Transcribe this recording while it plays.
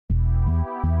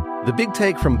The Big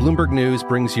Take from Bloomberg News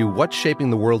brings you what's shaping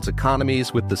the world's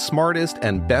economies with the smartest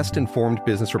and best-informed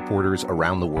business reporters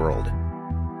around the world.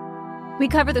 We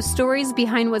cover the stories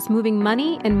behind what's moving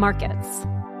money and markets.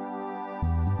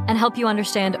 And help you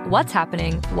understand what's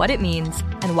happening, what it means,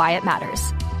 and why it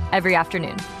matters. Every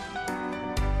afternoon.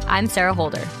 I'm Sarah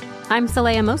Holder. I'm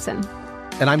Saleha Mohsin.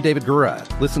 And I'm David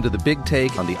Gura. Listen to The Big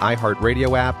Take on the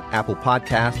iHeartRadio app, Apple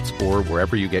Podcasts, or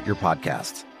wherever you get your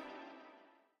podcasts.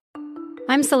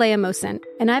 I'm Saleha Mohsin,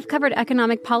 and I've covered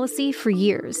economic policy for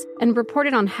years and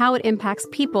reported on how it impacts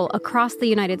people across the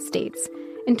United States.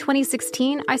 In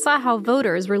 2016, I saw how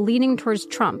voters were leaning towards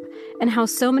Trump and how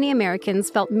so many Americans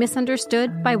felt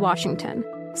misunderstood by Washington.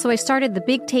 So I started The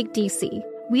Big Take DC.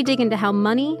 We dig into how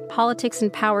money, politics,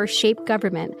 and power shape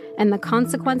government and the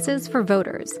consequences for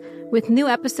voters. With new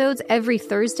episodes every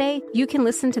Thursday, you can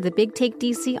listen to The Big Take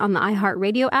DC on the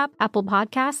iHeartRadio app, Apple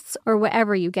Podcasts, or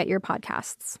wherever you get your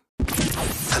podcasts.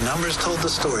 The numbers told the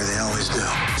story, they always do.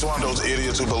 It's one of those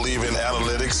idiots who believe in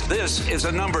analytics. This is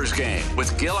a numbers game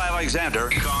with Gil Alexander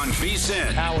on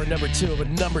VSiN. Hour number 2 of a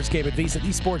numbers game at VSiN,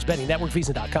 the Sports Betting Network,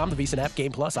 VSiN.com, the VSiN app,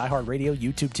 Game Plus, iHeartRadio,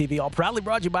 YouTube TV, all proudly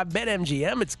brought to you by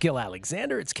BetMGM. It's Gil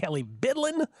Alexander. It's Kelly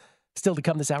Bidlin. Still to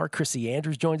come this hour, Chrissy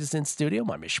Andrews joins us in studio.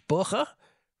 My mishpucha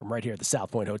from right here at the South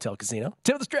Point Hotel Casino.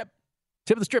 Tip of the strip.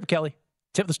 Tip of the strip, Kelly.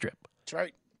 Tip of the strip. That's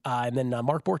right. And then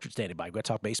Mark Borchard standing by. We've got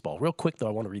to talk baseball. Real quick, though,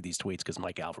 I want to read these tweets because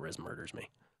Mike Alvarez murders me.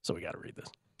 So we got to read this.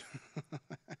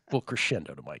 Full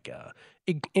crescendo to Mike.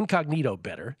 Incognito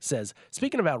Better says,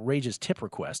 speaking of outrageous tip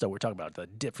requests, we're talking about the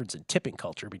difference in tipping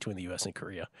culture between the U.S. and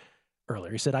Korea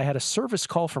earlier. He said, I had a service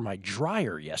call for my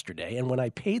dryer yesterday, and when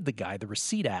I paid the guy, the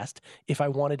receipt asked if I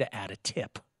wanted to add a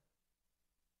tip.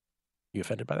 You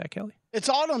offended by that, Kelly? It's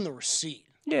all on the receipt.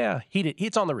 Yeah, he did.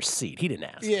 It's on the receipt. He didn't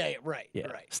ask. Yeah, right.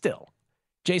 Still.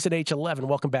 Jason H11,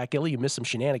 welcome back, Gilly. You missed some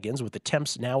shenanigans with the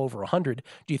temps now over 100.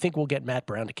 Do you think we'll get Matt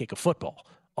Brown to kick a football?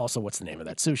 Also, what's the name of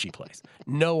that sushi place?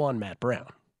 No on Matt Brown.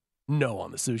 No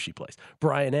on the sushi place.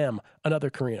 Brian M.,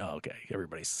 another Korean. Oh, okay.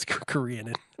 Everybody's Korean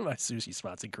and my sushi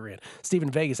spot's in Korean.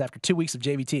 Stephen Vegas, after 2 weeks of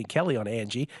JVT and Kelly on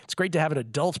A&G, it's great to have an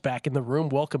adult back in the room.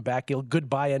 Welcome back, Gil.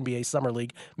 Goodbye, NBA Summer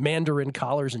League. Mandarin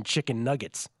collars and chicken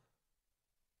nuggets.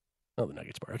 Oh, the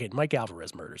Nuggets bar. Okay, Mike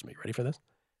Alvarez murders me. Ready for this?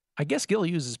 I guess Gil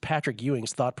uses Patrick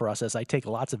Ewing's thought process. I take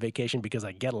lots of vacation because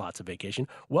I get lots of vacation.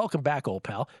 Welcome back, old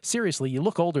pal. Seriously, you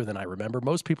look older than I remember.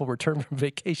 Most people return from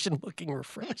vacation looking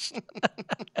refreshed.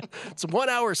 It's 1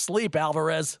 hour sleep,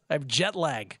 Alvarez. I have jet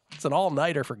lag. It's an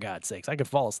all-nighter, for God's sakes. I could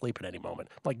fall asleep at any moment.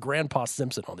 Like Grandpa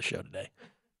Simpson on the show today.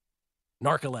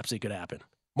 Narcolepsy could happen.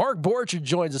 Mark Borchard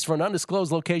joins us from an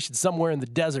undisclosed location somewhere in the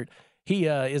desert. He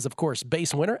is, of course,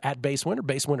 Base Winner at Base Winner,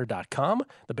 basewinner.com,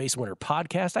 the Base Winner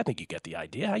podcast. I think you get the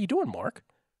idea. How you doing, Mark?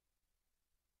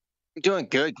 Doing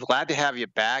good. Glad to have you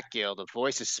back, Gil. The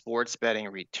voice of sports betting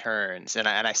returns, and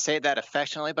I say that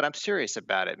affectionately, but I'm serious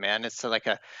about it, man. It's like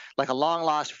a long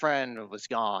lost friend was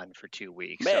gone for 2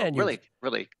 weeks. Man, so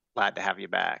really glad to have you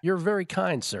back. You're very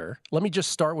kind, sir. Let me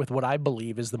just start with what I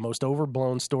believe is the most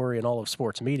overblown story in all of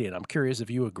sports media, and I'm curious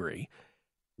if you agree.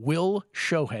 Will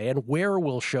Shohei and where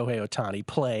will Shohei Ohtani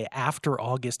play after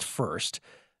August 1st?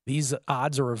 These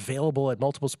odds are available at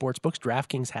multiple sports books.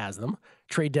 DraftKings has them.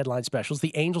 Trade deadline specials.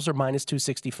 The Angels are minus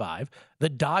 265. The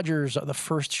Dodgers are the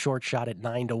first short shot at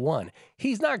 9-1.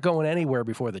 He's not going anywhere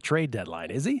before the trade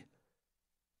deadline, is he?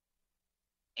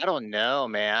 I don't know,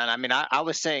 man. I mean, I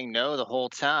was saying no the whole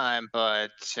time,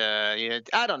 but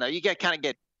I don't know. You get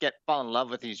fall in love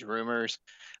with these rumors,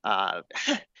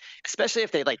 especially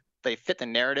if they fit the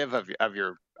narrative of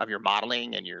your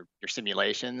modeling and your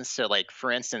simulations. So, like,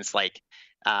 for instance,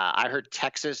 I heard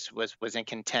Texas was in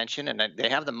contention, and they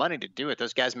have the money to do it.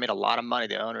 Those guys made a lot of money,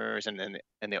 the owners and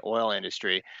in the oil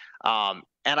industry. And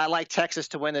I like Texas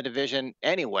to win the division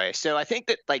anyway. So I think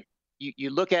that you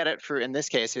look at it in this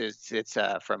case, it's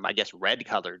from, I guess, red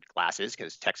colored glasses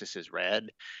because Texas is red.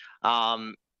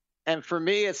 And for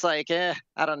me, it's I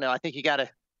don't know. I think you got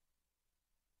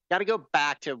to go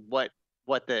back to what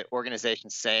the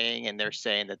organization's saying, and they're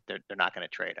saying that they're not going to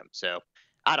trade him. So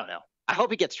I don't know. I hope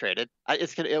he gets traded.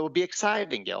 It will be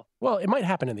exciting, Gil. Well, it might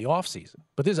happen in the offseason,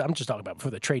 but I'm just talking about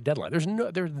before the trade deadline. He's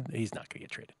not going to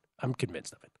get traded. I'm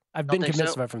convinced of it. I've been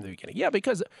convinced of it from the beginning. Yeah,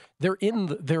 because they're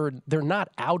not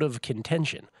out of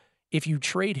contention. If you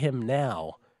trade him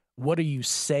now, what are you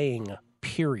saying?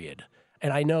 Period.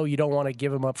 And I know you don't want to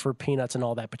give him up for peanuts and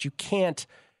all that, but you can't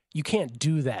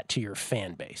do that to your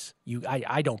fan base.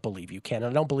 I don't believe you can,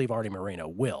 and I don't believe Artie Moreno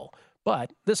will.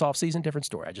 But this offseason, different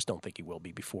story. I just don't think he will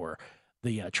be before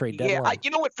the trade deadline. Yeah,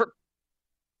 you know what?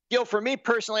 For me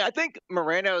personally, I think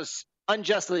Moreno's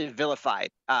unjustly vilified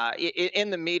in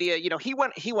the media. You know, he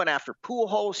went after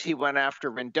Pujols, he went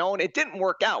after Rendon. It didn't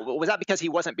work out. Was that because he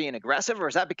wasn't being aggressive, or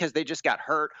is that because they just got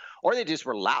hurt, or they just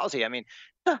were lousy? I mean,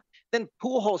 then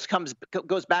Pujols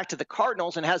goes back to the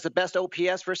Cardinals and has the best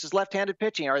OPS versus left-handed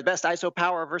pitching, or the best ISO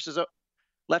power versus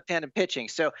left-handed pitching.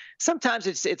 So sometimes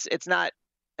it's not,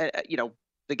 you know,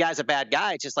 the guy's a bad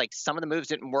guy. It's just like some of the moves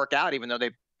didn't work out, even though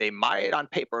they might on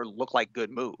paper look like good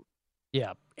moves.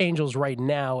 Yeah. Angels right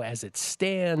now, as it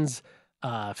stands,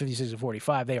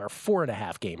 56-45, they are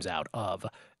 4.5 games out of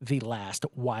the last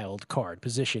wild card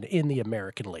position in the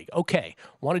American League. Okay,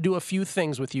 want to do a few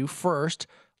things with you. First,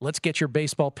 let's get your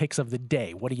baseball picks of the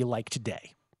day. What do you like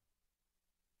today?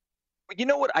 You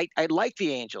know what? I like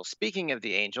the Angels. Speaking of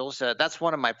the Angels, that's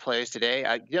one of my plays today.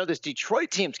 You know, this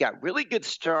Detroit team's got really good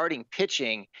starting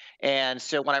pitching. And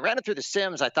so when I ran it through the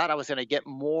Sims, I thought I was going to get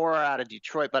more out of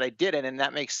Detroit, but I didn't. And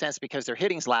that makes sense because their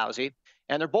hitting's lousy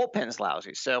and their bullpen's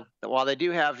lousy. So while they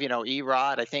do have, you know,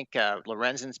 Erod, I think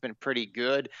Lorenzen's been pretty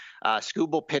good.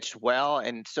 Skubal pitched well.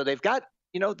 And so they've got,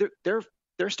 you know, their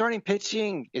starting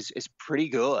pitching is pretty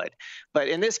good. But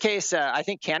in this case, I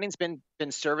think Canning's been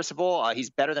serviceable.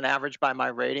 He's better than average by my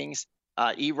ratings.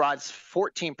 Erod's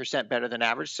 14% better than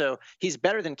average. So he's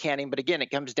better than Canning. But again,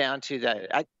 it comes down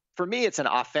to for me, it's an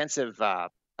offensive, a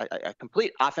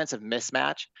complete offensive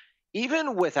mismatch.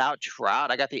 Even without Trout,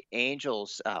 I got the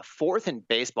Angels fourth in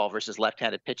baseball versus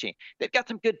left-handed pitching. They've got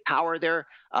some good power there.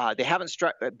 They haven't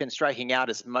been striking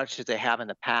out as much as they have in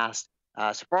the past.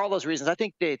 So for all those reasons, I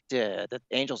think that the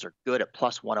Angels are good at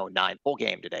plus 109. Full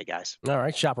game today, guys. All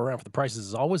right, shop around for the prices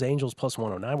as always. Angels plus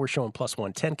 109. We're showing plus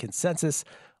 110 consensus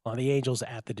on the Angels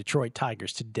at the Detroit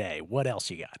Tigers today. What else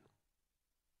you got?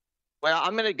 Well,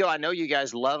 I'm going to go. I know you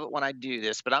guys love it when I do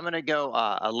this, but I'm going to go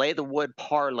a lay the wood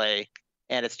parlay,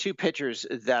 and it's two pitchers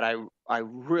that I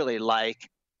really like.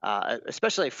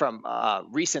 Especially from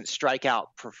recent strikeout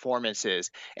performances.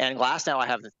 And Glasnow, I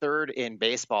have the third in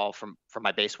baseball from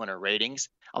my base winner ratings.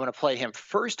 I'm going to play him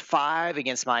first 5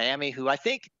 against Miami, who I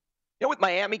think, you know, with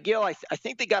Miami, Gil, I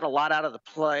think they got a lot out of the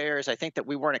players. I think that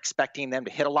we weren't expecting them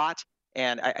to hit a lot.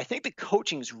 And I think the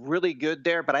coaching's really good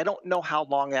there, but I don't know how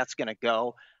long that's going to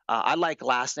go. I like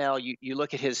Glasnow. You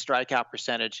look at his strikeout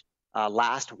percentage,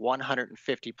 last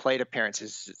 150 plate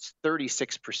appearances, it's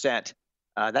 36%.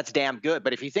 That's damn good.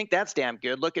 But if you think that's damn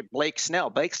good, look at Blake Snell.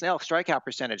 Blake Snell strikeout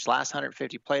percentage, last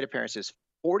 150 plate appearances,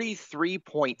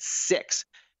 43.6.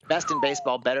 Best in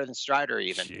baseball, better than Strider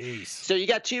even. Jeez. So you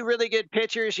got two really good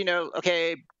pitchers. You know,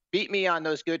 okay, beat me on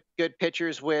those good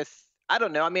pitchers with, I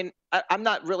don't know. I mean, I'm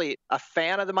not really a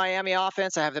fan of the Miami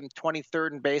offense. I have them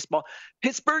 23rd in baseball.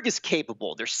 Pittsburgh is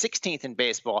capable. They're 16th in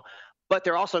baseball. But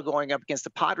they're also going up against the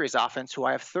Padres offense, who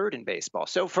I have 3rd in baseball.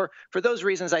 So for those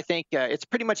reasons, I think it's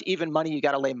pretty much even money. You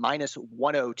got to lay minus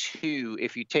 102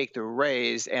 if you take the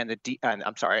Rays and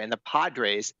the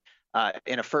Padres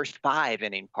in a first 5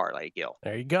 inning parlay, Gil.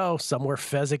 There you go. Somewhere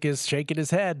Fezzik is shaking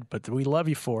his head, but we love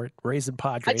you for it. Rays and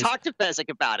Padres. I talked to Fezzik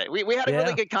about it. We had a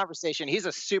really good conversation. He's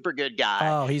a super good guy.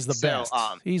 Oh, he's the best.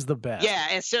 He's the best. Yeah,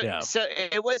 and so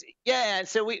it was. Yeah, and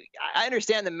so I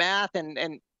understand the math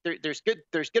and. There's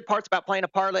good parts about playing a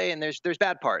parlay, and there's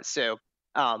bad parts. So,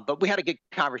 but we had a good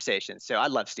conversation. So I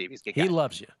love Steve. He's a good guy. He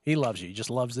loves you. He loves you. He just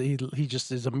loves he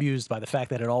just is amused by the fact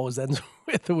that it always ends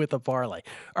with a parlay.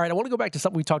 All right, I want to go back to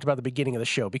something we talked about at the beginning of the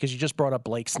show because you just brought up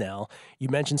Blake Snell. You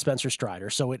mentioned Spencer Strider,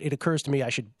 so it occurs to me I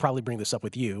should probably bring this up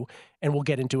with you, and we'll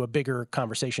get into a bigger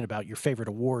conversation about your favorite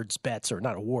awards bets, or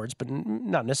not awards, but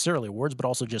not necessarily awards, but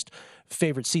also just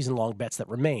favorite season-long bets that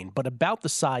remain. But about the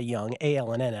Cy Young,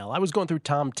 AL and NL, I was going through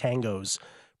Tom Tango's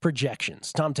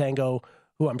projections. Tom Tango,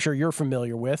 who I'm sure you're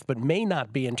familiar with, but may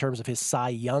not be in terms of his Cy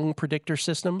Young predictor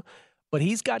system. But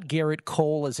he's got Garrett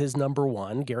Cole as his number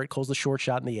 1. Garrett Cole's the short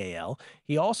shot in the AL.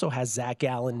 He also has Zach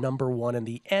Gallen number 1 in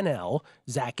the NL.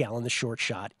 Zach Gallen, the short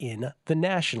shot in the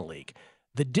National League.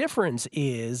 The difference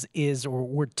is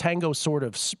where Tango sort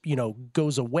of,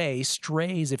 goes away,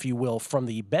 strays, if you will, from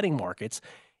the betting markets,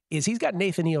 is he's got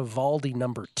Nathan Eovaldi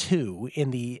number 2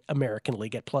 in the American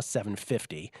League at plus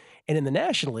 750. And in the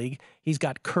National League, he's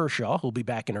got Kershaw, who'll be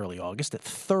back in early August, at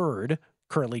 3rd,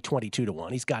 currently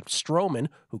 22-1. He's got Stroman,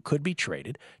 who could be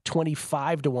traded,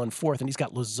 25-1 4th. And he's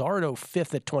got Luzardo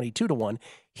 5th at 22-1.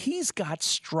 He's got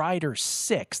Strider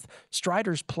 6th.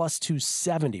 Strider's plus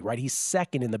 270, right? He's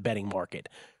 2nd in the betting market.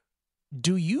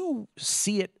 Do you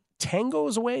see it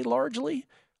Tango's way largely?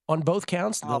 On both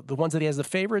counts, the ones that he has the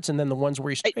favorites and then the ones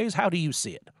where he strays, how do you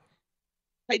see it?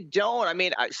 I don't. I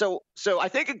mean, so I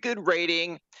think a good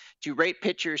rating to rate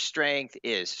pitcher's strength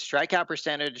is strikeout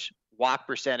percentage, walk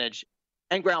percentage,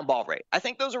 and ground ball rate. I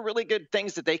think those are really good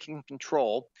things that they can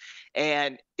control.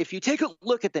 And if you take a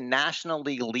look at the National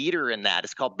League leader in that,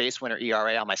 it's called base winner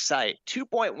ERA on my site.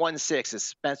 2.16 is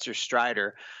Spencer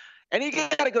Strider. And you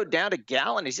got to go down to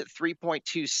Gallen. He's at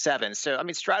 3.27. So, I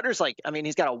mean, Strider's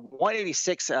he's got a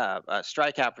 186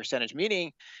 strikeout percentage,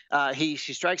 meaning he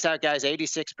strikes out guys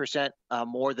 86%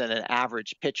 more than an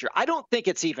average pitcher. I don't think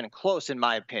it's even close, in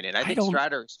my opinion. I think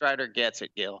Strider gets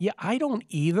it, Gil. Yeah, I don't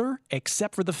either,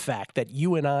 except for the fact that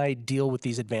you and I deal with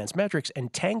these advanced metrics,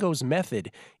 and Tango's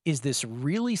method is this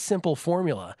really simple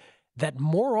formula that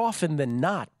more often than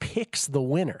not picks the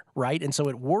winner, right? And so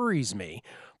it worries me.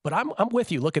 But I'm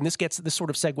with you. Look, and this sort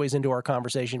of segues into our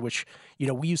conversation, which,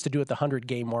 we used to do at the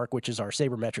 100-game mark, which is our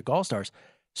Sabermetric All-Stars.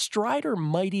 Strider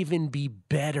might even be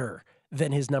better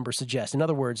than his numbers suggest. In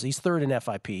other words, he's third in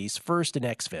FIP, he's first in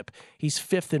XFIP, he's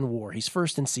fifth in WAR, he's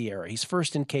first in Sierra, he's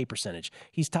first in K percentage,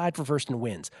 he's tied for first in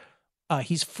wins.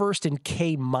 He's first in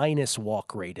K minus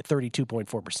walk rate at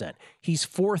 32.4%. He's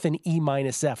fourth in E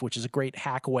minus F, which is a great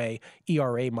hackaway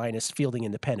ERA minus fielding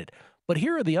independent. But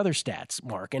here are the other stats,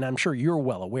 Mark, and I'm sure you're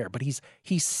well aware, but he's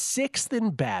sixth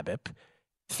in BABIP,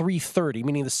 330,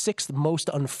 meaning the sixth most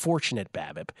unfortunate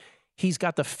BABIP. He's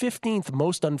got the 15th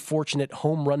most unfortunate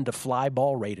home run to fly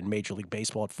ball rate in Major League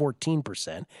Baseball at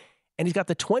 14%, and he's got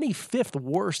the 25th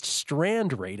worst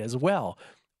strand rate as well.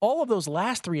 All of those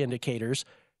last three indicators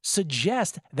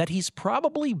suggest that he's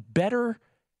probably better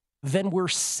than we're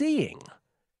seeing.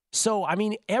 So, I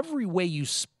mean, every way you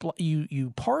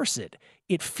parse it,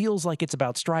 it feels like it's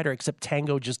about Strider, except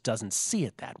Tango just doesn't see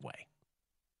it that way.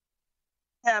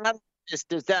 Yeah, and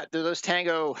do those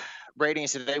Tango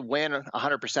ratings, do they win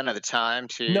 100% of the time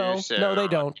too? No, they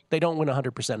don't. They don't win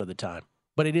 100% of the time.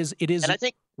 But it is and I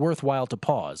think worthwhile to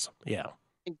pause. Yeah.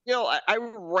 I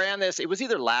ran this. It was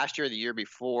either last year or the year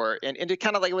before, and it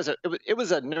kind of like it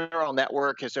was a neural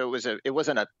network, so it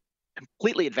wasn't a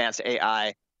completely advanced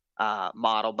AI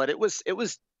model, but it was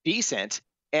decent.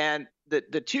 And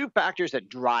the two factors that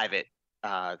drive it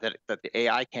that the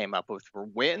AI came up with were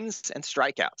wins and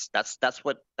strikeouts. That's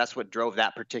what drove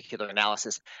that particular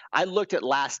analysis. I looked at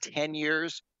last 10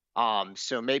 years,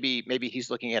 so maybe he's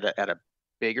looking at a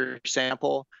bigger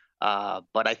sample.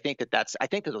 But I think that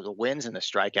the wins and the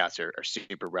strikeouts are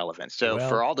super relevant. So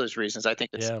for all those reasons, I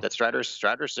think that Strider's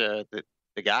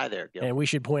the guy there. Gil. And we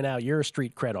should point out your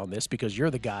street cred on this, because you're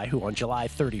the guy who on July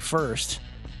 31st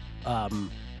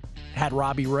had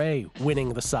Robbie Ray winning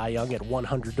the Cy Young at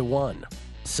 100-1.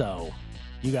 So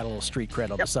you got a little street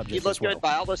cred on the subject. He looked as well. Good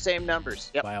by all those same numbers.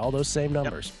 Yep. By all those same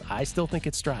numbers. Yep. I still think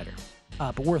it's Strider.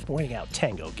 But worth pointing out,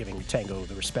 giving Tango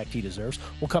the respect he deserves.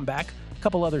 We'll come back. A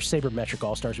couple other Sabermetric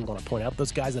All-Stars we want to point out.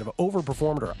 Those guys that have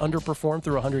overperformed or underperformed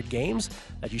through 100 games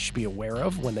that you should be aware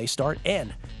of when they start.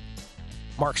 And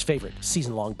Mark's favorite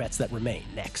season-long bets that remain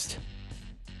next.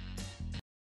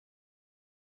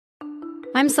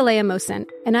 I'm Saleha Mohsin,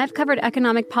 and I've covered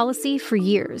economic policy for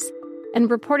years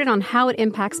and reported on how it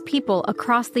impacts people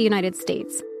across the United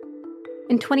States.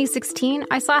 In 2016,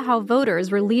 I saw how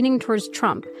voters were leaning towards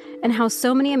Trump and how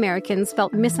so many Americans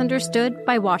felt misunderstood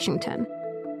by Washington.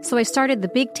 So I started The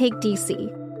Big Take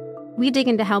DC. We dig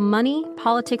into how money,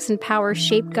 politics, and power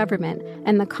shape government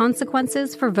and the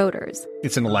consequences for voters.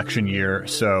 It's an election year,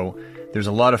 so there's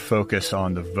a lot of focus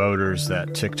on the voters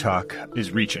that TikTok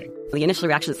is reaching. The initial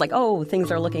reaction is like, oh,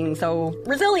 things are looking so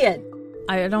resilient.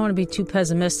 I don't want to be too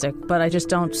pessimistic, but I just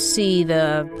don't see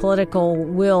the political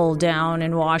will down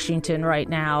in Washington right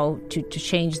now to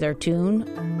change their tune.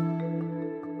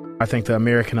 I think the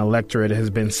American electorate has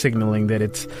been signaling that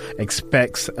it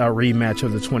expects a rematch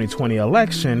of the 2020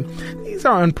 election. These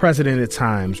are unprecedented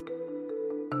times.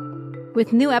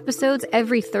 With new episodes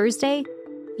every Thursday,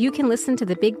 you can listen to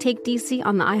The Big Take DC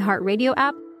on the iHeartRadio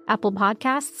app, Apple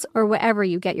Podcasts, or wherever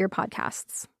you get your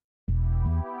podcasts.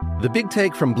 The Big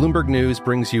Take from Bloomberg News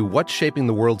brings you what's shaping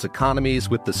the world's economies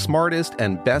with the smartest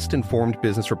and best-informed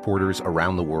business reporters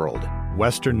around the world.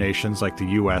 Western nations like the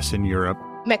U.S. and Europe.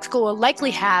 Mexico will likely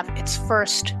have its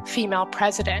first female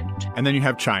president. And then you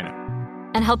have China.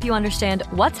 And help you understand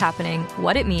what's happening,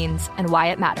 what it means, and why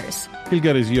it matters. He'll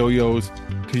get his yo-yos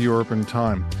to Europe in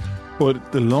time.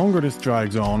 But the longer this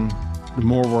drags on, the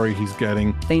more worry he's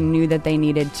getting. They knew that they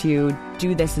needed to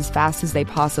do this as fast as they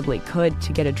possibly could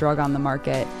to get a drug on the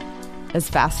market as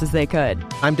fast as they could.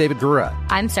 I'm David Gura.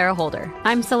 I'm Sarah Holder.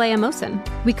 I'm Saleha Mohsin.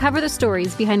 We cover the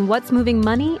stories behind what's moving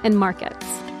money and markets.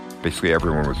 Basically,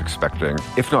 everyone was expecting,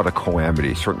 if not a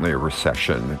calamity, certainly a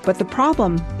recession. But the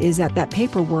problem is that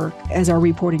paperwork, as our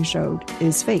reporting showed,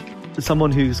 is fake. As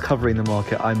someone who's covering the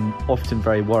market, I'm often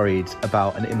very worried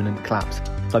about an imminent collapse.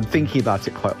 So I'm thinking about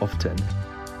it quite often.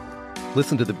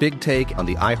 Listen to The Big Take on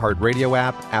the iHeartRadio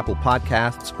app, Apple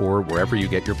Podcasts, or wherever you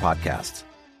get your podcasts.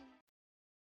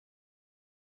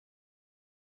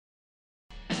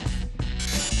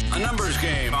 A numbers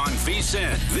game on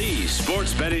VSiN, the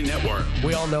sports betting network.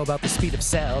 We all know about the speed of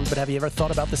sound, but have you ever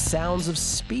thought about the sounds of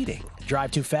speeding?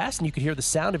 Drive too fast and you could hear the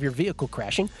sound of your vehicle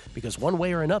crashing because one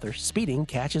way or another, speeding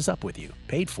catches up with you.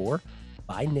 Paid for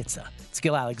by NHTSA. It's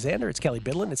Gil Alexander. It's Kelly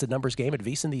Bidlin. It's a numbers game at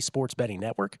VSiN, the sports betting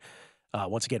network.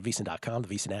 Once again, VSiN.com, the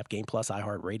VSiN app, Game Plus,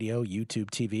 iHeartRadio, YouTube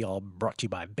TV, all brought to you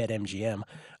by BetMGM.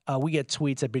 We get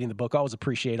tweets at Beating the Book. I always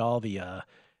appreciate all the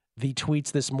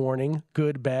tweets this morning.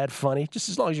 Good, bad, funny. Just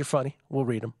as long as you're funny, we'll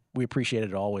read them. We appreciate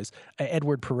it always.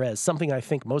 Edward Perez, something I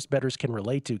think most bettors can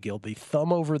relate to, Gil. The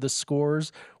thumb over the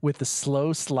scores with the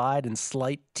slow slide and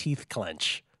slight teeth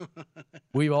clench.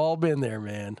 We've all been there,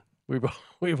 man.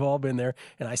 We've all been there,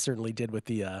 and I certainly did with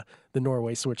the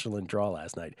Norway-Switzerland draw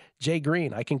last night. Jay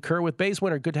Green, I concur with Base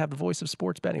Winner. Good to have the voice of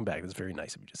sports betting back. That's very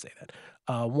nice of you to say that.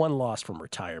 One loss from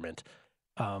retirement.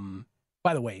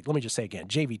 By the way, let me just say again,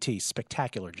 JVT,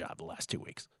 spectacular job the last 2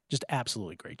 weeks. Just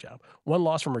absolutely great job. One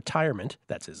loss from retirement,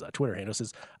 that's his Twitter handle,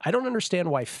 says, I don't understand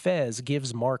why Fez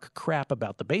gives Mark crap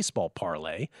about the baseball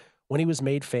parlay when he was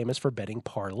made famous for betting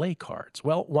parlay cards.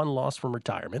 Well, one loss from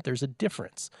retirement, there's a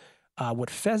difference. What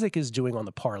Fezzik is doing on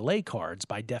the parlay cards,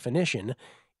 by definition,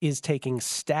 is taking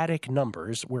static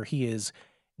numbers where he is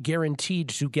guaranteed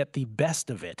to get the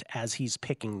best of it as he's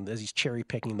cherry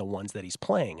picking the ones that he's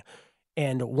playing.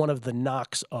 And one of the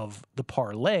knocks of the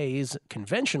parlays,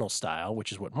 conventional style,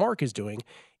 which is what Mark is doing,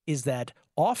 is that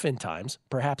oftentimes,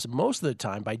 perhaps most of the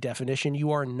time, by definition, you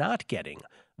are not getting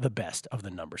the best of the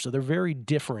numbers. So they're very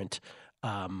different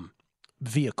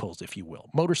vehicles, if you will.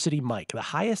 Motor City Mike, the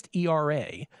highest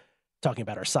ERA, talking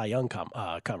about our Cy Young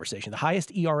conversation, the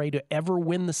highest ERA to ever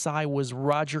win the Cy was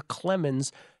Roger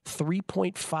Clemens,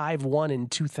 3.51 in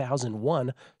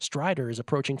 2001. Strider is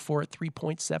approaching 4 at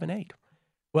 3.78.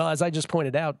 Well, as I just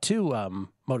pointed out to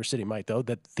Motor City Mike, though,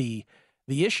 that the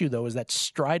issue, though, is that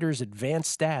Strider's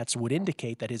advanced stats would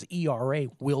indicate that his ERA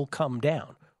will come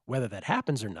down. Whether that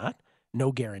happens or not,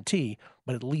 no guarantee,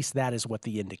 but at least that is what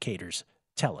the indicators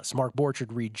tell us. Mark Borchard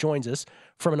rejoins us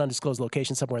from an undisclosed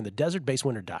location somewhere in the desert,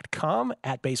 basewinner.com,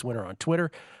 at basewinner on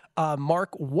Twitter.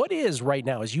 Mark, what is right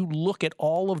now, as you look at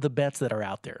all of the bets that are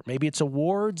out there, maybe it's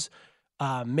awards,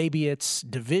 maybe it's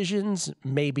divisions,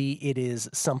 maybe it is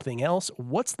something else,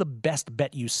 what's the best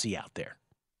bet you see out there?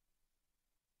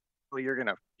 Well, you're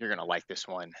gonna like this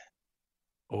one.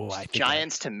 Oh, I think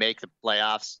Giants to make the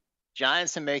playoffs.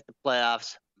 Giants to make the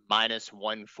playoffs, minus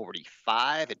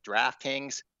 145 at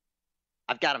DraftKings.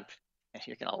 I've got them.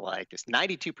 You're gonna like this.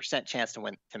 92% chance to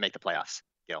make the playoffs,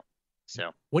 Gil.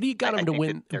 So what do you got them to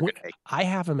win? I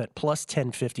have them at plus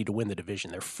 1050 to win the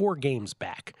division. They're 4 games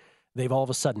back. They've all of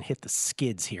a sudden hit the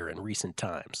skids here in recent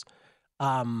times.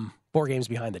 4 games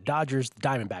behind the Dodgers. The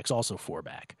Diamondbacks also 4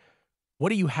 back. What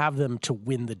do you have them to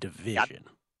win the division?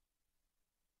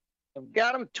 I've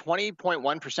got them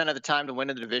 20.1% of the time to win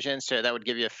the division, so that would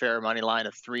give you a fair money line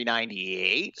of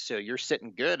 398. So you're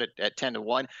sitting good at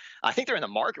 10-1. I think they're in the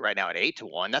market right now at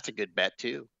 8-1. That's a good bet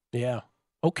too. Yeah.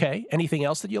 Okay. Anything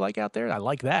else that you like out there? I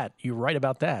like that. You're right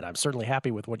about that. I'm certainly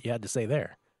happy with what you had to say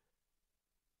there.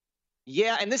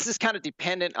 Yeah, and this is kind of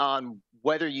dependent on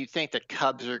whether you think the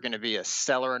Cubs are going to be a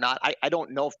seller or not. I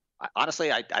don't know.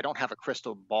 Honestly, I don't have a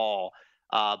crystal ball.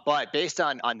 But based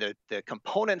on the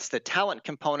components, the talent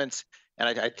components,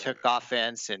 and I took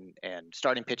offense and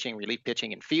starting pitching, relief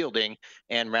pitching, and fielding,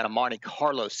 and ran a Monte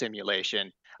Carlo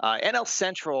simulation. NL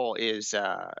Central is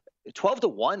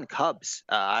 12-1 Cubs.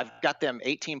 I've got them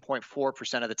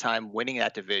 18.4% of the time winning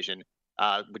that division.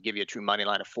 Would give you a true money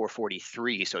line of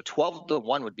 443. So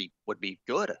 12-1 would be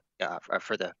good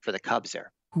for the Cubs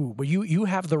there. Ooh, but you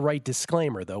have the right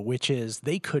disclaimer, though, which is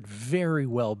they could very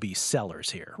well be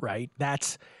sellers here, right?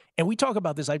 And we talk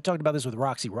about this. I've talked about this with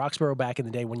Roxy Roxborough back in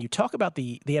the day. When you talk about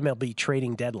the MLB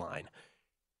trading deadline,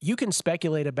 you can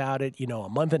speculate about it, a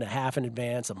month and a half in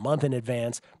advance, a month in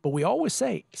advance. But we always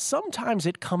say sometimes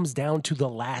it comes down to the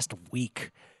last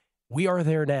week. We are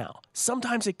there now.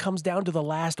 Sometimes it comes down to the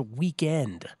last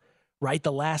weekend, right?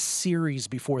 The last series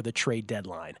before the trade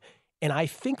deadline. And I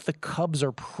think the Cubs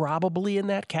are probably in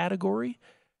that category.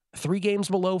 3 games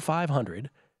below 500,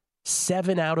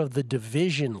 7 out of the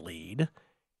division lead.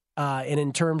 And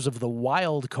in terms of the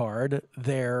wild card,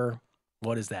 they're,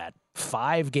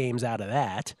 5 games out of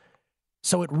that.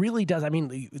 So it really does. I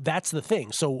mean, that's the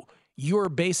thing. So you're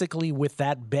basically with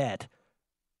that bet,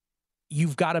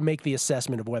 you've got to make the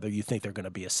assessment of whether you think they're going to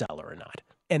be a seller or not.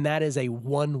 And that is a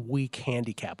 1-week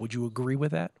handicap. Would you agree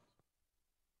with that?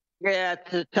 Yeah,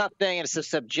 it's a tough thing, and it's a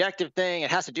subjective thing. It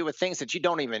has to do with things that you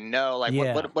don't even know. Like,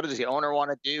 what does the owner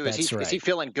want to do? Is he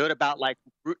feeling good about like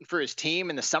rooting for his team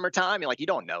in the summertime? You're like, you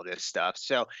don't know this stuff.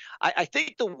 So I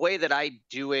think the way that I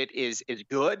do it is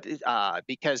good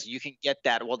because you can get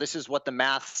that. Well, this is what the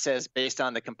math says based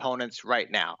on the components right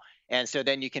now, and so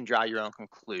then you can draw your own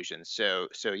conclusions. So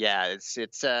yeah, it's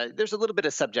there's a little bit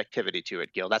of subjectivity to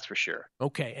it, Gil. That's for sure.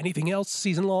 Okay. Anything else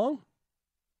season long?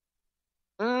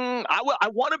 I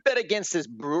want to bet against this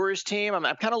Brewers team. I'm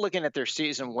kind of looking at their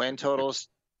season win totals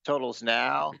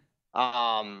now.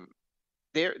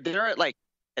 They're at like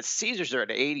at Caesars they're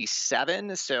at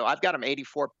 87, so I've got them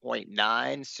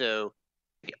 84.9. So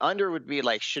the under would be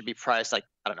like should be priced like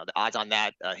I don't know the odds on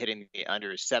that hitting the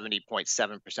under is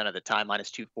 70.7% of the time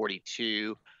minus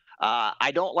 242.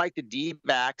 I don't like the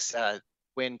D-backs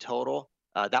win total.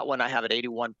 That one I have at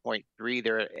 81.3.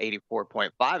 They're at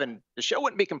 84.5, and the show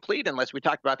wouldn't be complete unless we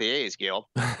talked about the A's, Gil.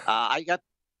 I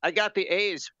got the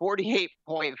A's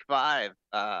 48.5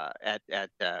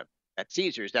 at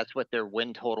Caesars. That's what their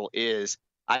win total is.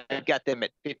 I've got them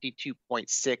at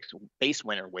 52.6 base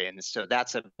winner wins. So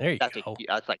that's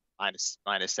like minus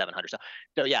 700.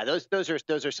 So yeah, those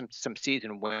are some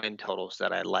season win totals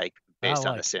that I like based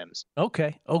on the Sims.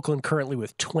 Okay. Oakland currently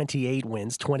with 28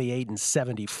 wins,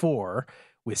 28-74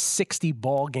 with 60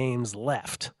 ball games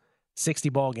left. 60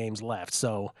 ball games left.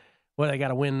 So they got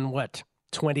to win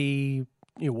 20,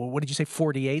 what did you say,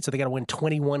 48? So they got to win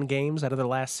 21 games out of their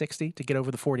last 60 to get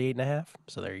over the 48.5.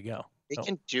 So there you go. They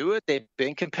can do it. They've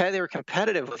been competitive. They were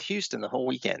competitive with Houston the whole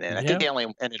weekend, and I think they only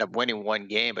ended up winning one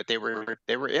game, but they were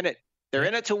in it. They're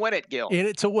in it to win it, Gil. In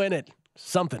it to win it.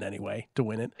 Something anyway to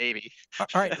win it. Maybe. All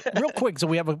right, real quick. So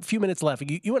we have a few minutes left.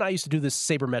 You and I used to do this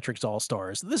Sabermetrics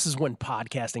All-Stars. This is when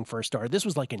podcasting first started. This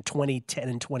was like in 2010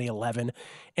 and 2011,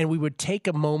 and we would take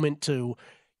a moment to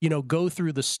go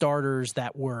through the starters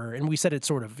that were, and we said it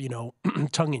sort of,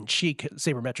 tongue-in-cheek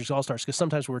Sabermetrics All-Stars, because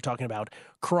sometimes we were talking about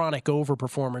chronic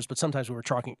overperformers, but sometimes we were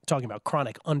talking about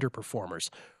chronic underperformers.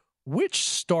 Which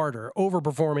starter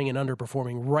overperforming and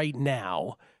underperforming right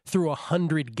now through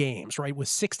 100 games, right, with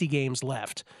 60 games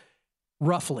left,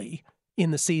 roughly, in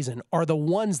the season, are the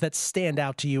ones that stand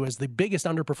out to you as the biggest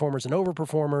underperformers and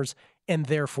overperformers, and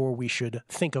therefore we should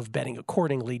think of betting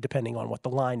accordingly depending on what the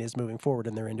line is moving forward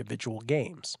in their individual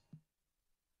games?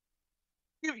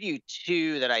 I'll give you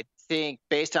two that I think,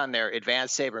 based on their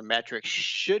advanced sabermetrics,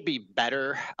 should be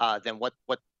better than what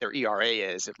their ERA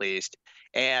is, at least.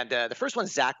 And the first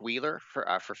one's Zach Wheeler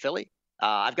for Philly.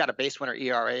 I've got a base winner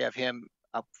ERA of him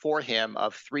for him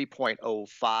of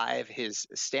 3.05. His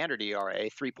standard ERA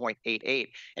 3.88.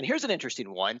 And here's an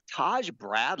interesting one: Taj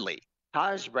Bradley,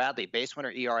 base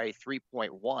winner ERA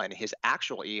 3.1. His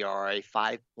actual ERA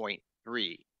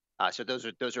 5.3. So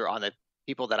those are on the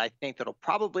people that I think that'll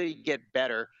probably get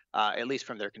better, at least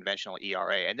from their conventional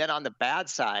ERA. And then on the bad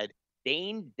side,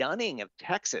 Dane Dunning of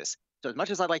Texas. So as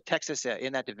much as I like Texas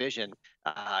in that division,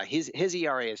 his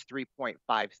ERA is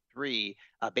 3.53,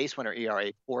 base winner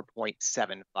ERA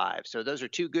 4.75. So those are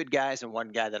two good guys and one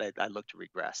guy that I look to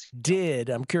regress.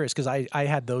 I'm curious because I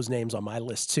had those names on my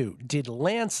list too. Did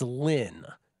Lance Lynn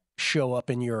show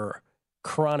up in your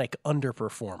chronic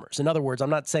underperformers? In other words, I'm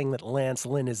not saying that Lance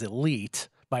Lynn is elite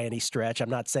by any stretch. I'm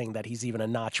not saying that he's even a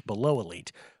notch below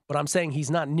elite, but I'm saying he's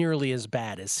not nearly as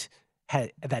bad as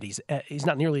he's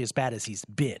not nearly as bad as he's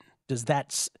been. Does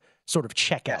that sort of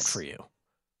check out for you?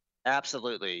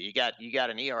 Absolutely. You got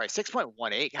an ERA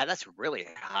 6.18. God, that's really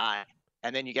high.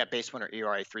 And then you got base winner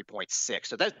ERA 3.6.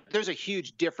 So there's a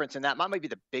huge difference in that. That might be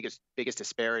the biggest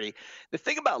disparity. The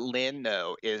thing about Lynn,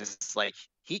 though, is like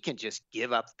he can just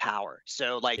give up power.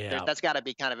 So that's got to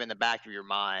be kind of in the back of your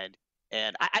mind.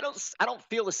 And I don't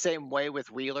feel the same way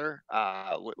with Wheeler.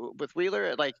 With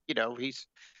Wheeler, he's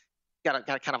got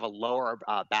kind of a lower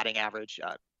batting average.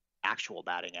 Actual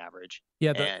batting average.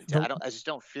 Yeah, I just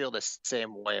don't feel the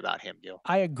same way about him, Gil.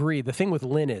 I agree. The thing with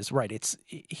Lynn is, right,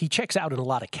 he checks out in a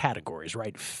lot of categories,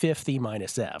 right? 50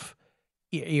 minus F,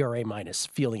 ERA minus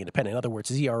fielding independent. In other words,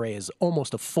 his ERA is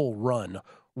almost a full run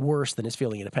worse than his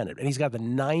fielding independent. And he's got the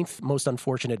 9th most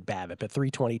unfortunate BABIP at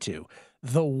 322,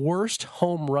 the worst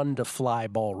home run to fly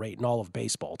ball rate in all of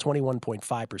baseball,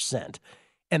 21.5%,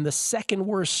 and the second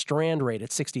worst strand rate at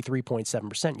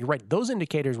 63.7%. You're right. Those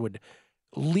indicators would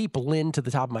leap Lynn to the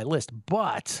top of my list,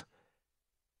 but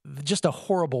just a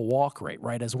horrible walk rate,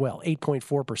 right, as well,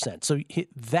 8.4%. So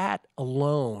that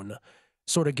alone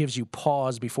sort of gives you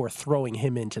pause before throwing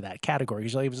him into that category.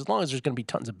 As long as there's going to be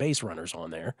tons of base runners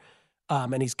on there,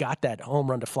 and he's got that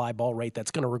home run to fly ball rate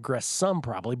that's going to regress some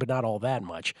probably, but not all that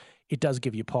much, it does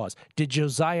give you pause. Did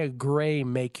Josiah Gray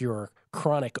make your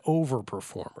chronic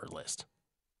overperformer list?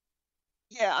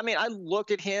 Yeah, I mean, I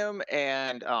looked at him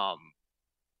and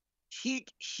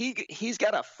he's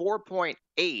got a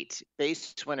 4.8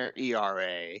 base winner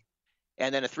ERA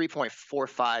and then a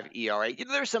 3.45 ERA.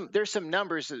 There's some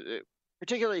numbers,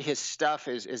 particularly his stuff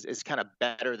is kind of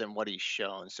better than what he's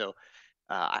shown. So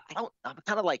I'm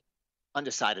kind of like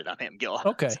undecided on him, Gil.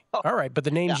 Okay, So, all right. But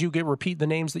the names repeat the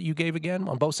names that you gave again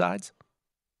on both sides.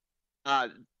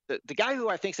 The guy who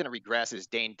I think is going to regress is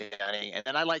Dane Dunning, and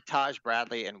then I like Taj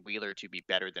Bradley and Wheeler to be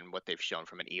better than what they've shown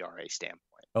from an ERA standpoint.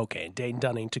 Okay, and Dane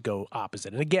Dunning to go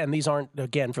opposite. And again, these aren't,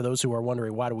 for those who are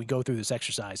wondering, why do we go through this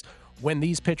exercise? When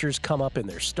these pitchers come up in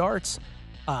their starts,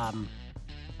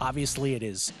 obviously it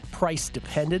is price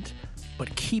dependent,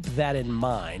 but keep that in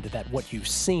mind that what you've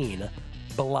seen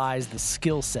belies the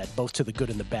skill set, both to the good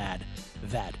and the bad,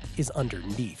 that is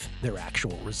underneath their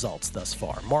actual results thus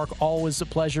far. Mark, always a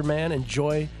pleasure, man.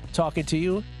 Enjoy talking to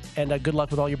you, and good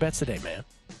luck with all your bets today, man.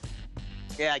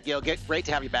 Yeah, Gil, great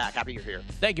to have you back. Happy you're here.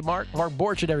 Thank you, Mark. Mark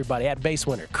Borchardt, everybody, at base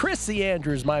winner. Chrissy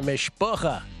Andrews, my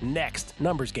mishpucha. Next,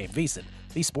 numbers game. VSiN,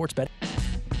 the sports betting.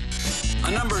 A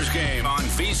numbers game on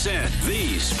VSiN,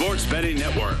 the sports betting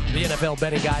network. The NFL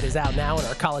betting guide is out now, and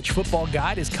our college football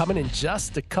guide is coming in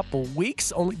just a couple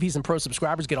weeks. Only VSiN Pro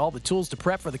subscribers get all the tools to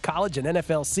prep for the college and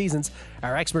NFL seasons.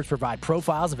 Our experts provide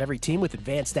profiles of every team with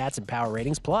advanced stats and power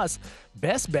ratings, plus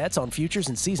best bets on futures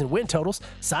and season win totals.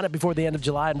 Sign up before the end of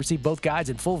July and receive both guides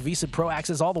and full VSiN Pro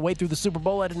access all the way through the Super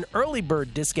Bowl at an early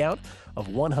bird discount of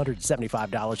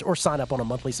 $175, or sign up on a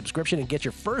monthly subscription and get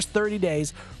your first 30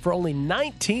 days for only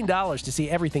 $19 to see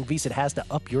everything VSiN has to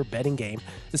up your betting game.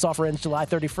 This offer ends July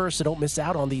 31st, so don't miss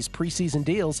out on these preseason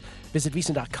deals. Visit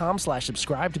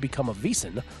VSiN.com/subscribe to become a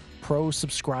VSiN Pro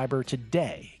subscriber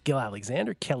today. Gil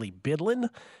Alexander, Kelly Bidlin,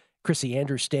 Chrissy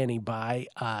Andrews standing by.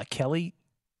 Kelly,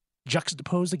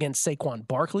 juxtaposed against Saquon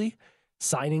Barkley,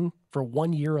 signing for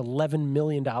 1 year, $11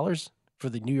 million for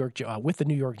the New York with the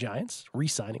New York Giants,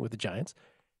 re-signing with the Giants.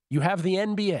 You have the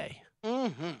NBA.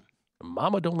 Mm-hmm.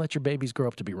 Mama, don't let your babies grow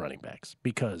up to be running backs,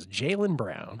 because Jaylen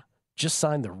Brown just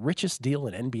signed the richest deal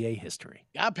in NBA history.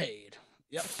 Got paid.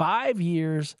 Yep. 5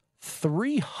 years,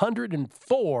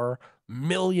 $304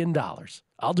 million.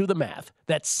 I'll do the math.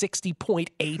 That's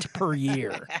 60.8 per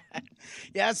year.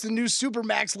 Yeah, that's the new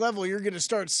Supermax level you're going to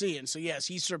start seeing. So, yes,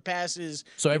 he surpasses.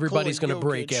 So everybody's going to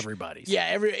break everybody's.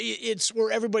 Yeah, it's where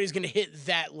everybody's going to hit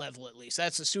that level at least.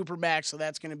 That's the Supermax, so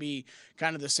that's going to be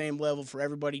kind of the same level for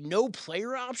everybody. No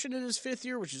player option in his fifth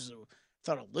year, which is, I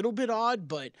thought, a little bit odd.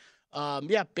 But,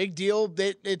 yeah, big deal.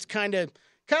 It's kind of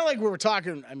like we were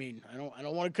talking. I mean, I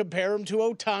don't want to compare him to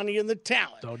Ohtani and the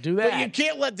talent. Don't do that. But you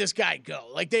can't let this guy go.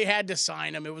 Like, they had to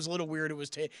sign him. It was a little weird. It was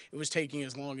taking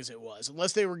as long as it was.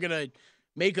 Unless they were gonna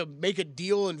make a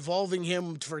deal involving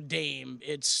him for Dame,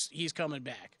 he's coming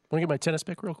back. Want to get my tennis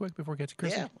pick real quick before we get to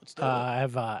Chris? Yeah, let's do it. I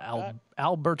have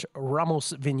Albert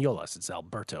Ramos Vignolas. It's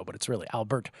Alberto, but it's really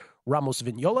Albert Ramos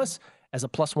Vignolas as a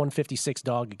plus 156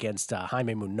 dog against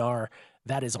Jaime Munar.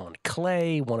 That is on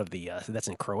clay, that's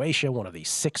in Croatia, one of the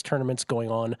 6 tournaments going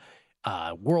on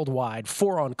worldwide,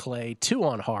 4 on clay, 2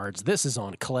 on hards. This is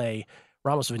on clay.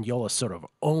 Ramos Vignolas sort of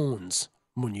owns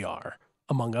Munar,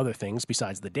 among other things,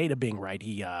 besides the data being right.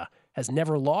 He has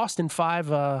never lost in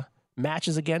 5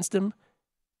 matches against him,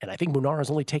 and I think Munar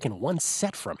has only taken 1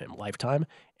 set from him lifetime.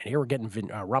 And here we're getting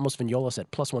Ramos Vignolas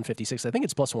at plus 156. I think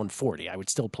it's plus 140. I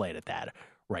would still play it at that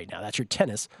right now. That's your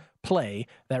tennis play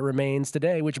that remains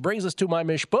today, which brings us to my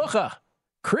mishpucha,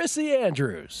 Chrissy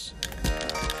Andrews.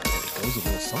 It goes a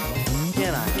little song.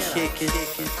 Can I kick it?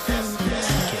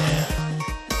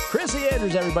 Chrissy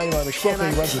Andrews, everybody, my mishpucha.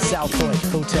 He runs the South Point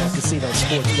Hotel Casino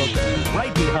Sportsbook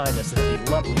right behind us at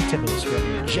the lovely tip of the strip,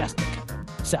 majestic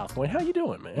South Point. How you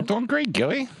doing, man? I'm doing great,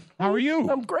 Gilly. How are you?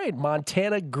 I'm great.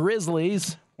 Montana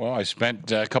Grizzlies. Well, I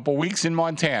spent a couple weeks in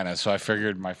Montana, so I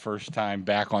figured my first time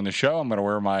back on the show, I'm going to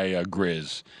wear my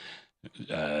Grizz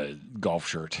golf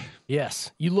shirt.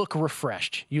 Yes. You look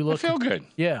refreshed. I feel good.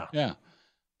 Yeah. Yeah.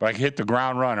 But I hit the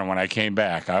ground running when I came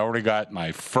back. I already got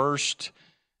my first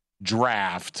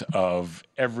draft of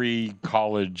every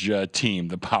college team,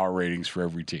 the power ratings for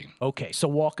every team. Okay, so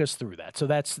walk us through that. So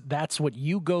that's what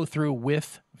you go through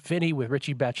with Vinny, with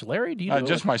Richie Baccellieri? Do you do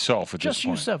just myself at this point. Just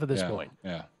yourself at this point.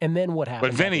 Yeah. And then what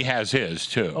happens? But Vinny has his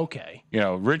too. Okay. You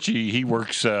know, Richie, he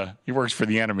works for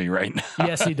the enemy right now.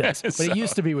 Yes, he does. But it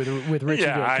used to be with Richie.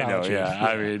 Yeah, I know. Yeah.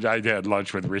 I mean, I had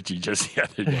lunch with Richie just the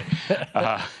other day.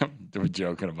 We're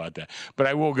joking about that. But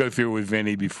I will go through with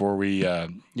Vinny before we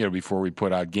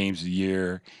put out games of the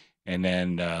year, and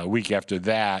then a week after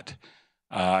that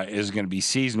is going to be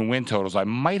season win totals. I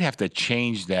might have to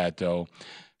change that though,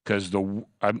 because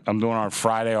I'm doing on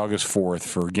Friday, August 4th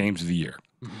for games of the year.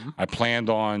 I planned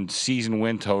on season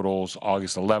win totals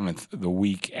August 11th, the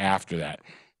week after that.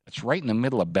 That's right in the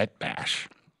middle of Bet Bash.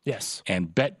 Yes.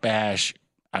 And Bet Bash,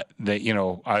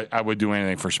 I would do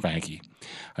anything for Spanky.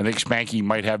 I think Spanky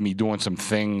might have me doing some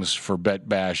things for Bet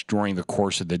Bash during the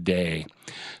course of the day.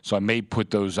 So I may put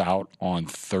those out on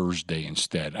Thursday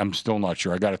instead. I'm still not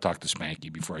sure. I got to talk to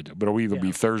Spanky before I do. But it'll either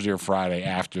be Thursday or Friday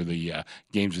after the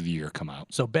games of the year come out.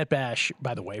 So Bet Bash,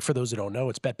 by the way, for those who don't know,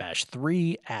 it's Bet Bash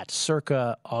 3 at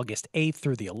Circa August 8th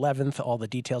through the 11th. All the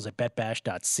details at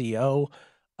betbash.co.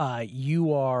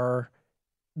 You are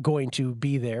going to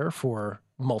be there for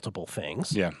multiple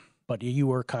things. Yeah. But you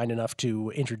were kind enough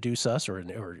to introduce us or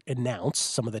announce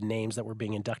some of the names that were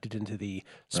being inducted into the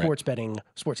sports gambling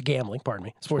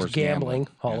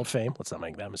Hall of Fame. Let's not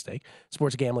make that mistake.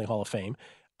 Sports Gambling Hall of Fame.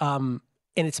 And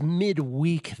it's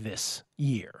midweek this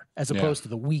year as opposed to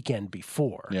the weekend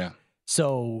before. Yeah.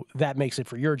 So that makes it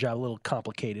for your job a little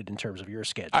complicated in terms of your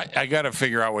schedule. I got to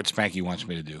figure out what Spanky wants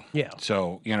me to do. Yeah.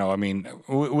 So,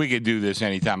 we could do this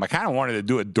anytime. I kind of wanted to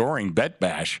do it during Bet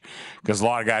Bash because a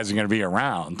lot of guys are going to be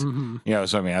around.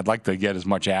 So, I'd like to get as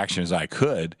much action as I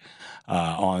could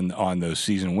on those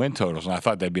season win totals. And I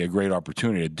thought that'd be a great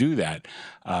opportunity to do that.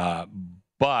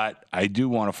 But I do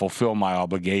want to fulfill my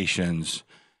obligations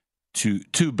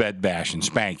to Bet Bash and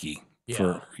Spanky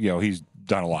for, he's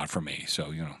done a lot for me.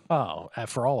 So,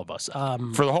 for all of us.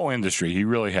 For the whole industry, he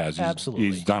really has. Absolutely.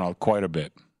 He's done quite a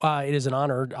bit. It is an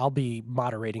honor. I'll be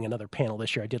moderating another panel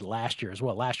this year. I did last year as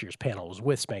well. Last year's panel was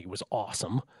with Spanky. It was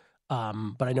awesome.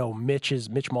 But I know Mitch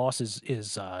Moss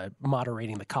is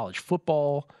moderating the college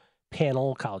football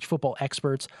panel, college football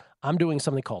experts. I'm doing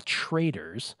something called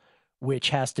Traders, which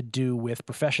has to do with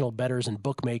professional bettors and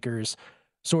bookmakers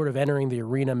sort of entering the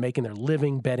arena, making their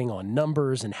living betting on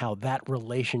numbers and how that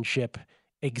relationship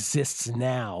exists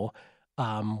now,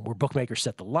 where bookmakers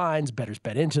set the lines, bettors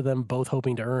bet into them, both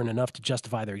hoping to earn enough to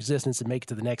justify their existence and make it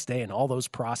to the next day, and all those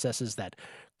processes that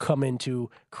come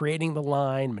into creating the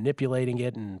line, manipulating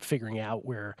it, and figuring out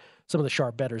where some of the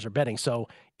sharp bettors are betting. So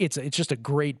it's just a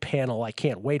great panel. I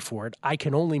can't wait for it. I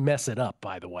can only mess it up,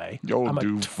 by the way. You'll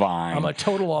do fine. I'm a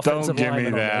total offensive lineman.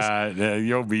 Don't give me that.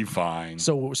 You'll be fine.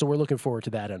 So we're looking forward to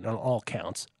that on all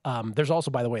counts. There's also,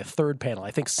 by the way, a third panel.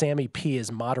 I think Sammy P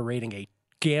is moderating a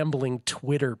gambling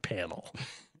Twitter panel.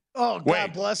 Oh,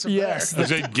 God bless him. Yes.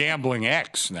 Is it Gambling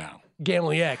X now?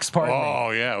 Gambling X, pardon me. Oh,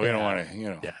 yeah. We don't want to,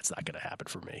 Yeah, it's not going to happen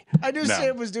for me. I knew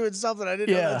Sam was doing something. I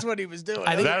didn't know that's what he was doing.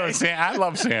 I love Sammy. I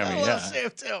love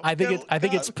Sam, too. I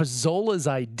think it's Pizzola's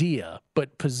idea,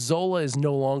 but Pizzola is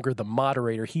no longer the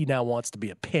moderator. He now wants to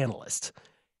be a panelist.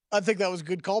 I think that was a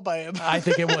good call by him. I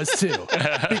think it was too,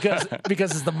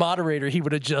 because as the moderator, he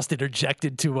would have just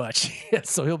interjected too much.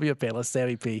 So he'll be a panelist.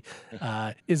 Sammy P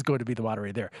is going to be the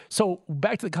moderator there. So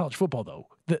back to the college football, though.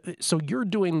 So you're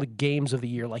doing the games of the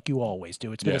year like you always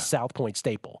do. It's been a South Point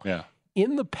staple. Yeah.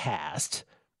 In the past,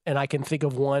 and I can think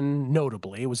of one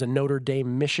notably, it was a Notre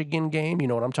Dame-Michigan game. You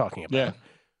know what I'm talking about. Yeah.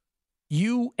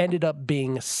 You ended up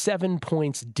being 7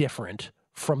 points different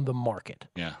from the market.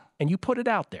 Yeah. And you put it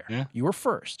out there. Yeah. You were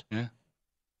first. Yeah.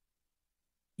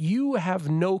 You have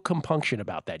no compunction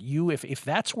about that. If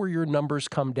that's where your numbers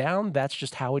come down, that's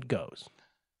just how it goes.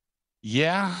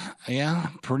 Yeah,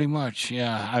 pretty much.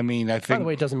 Yeah. I mean, I think. By the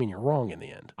way, it doesn't mean you're wrong in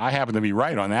the end. I happen to be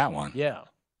right on that one. Yeah.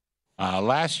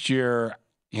 Last year,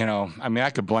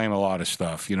 I could blame a lot of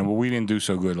stuff, but we didn't do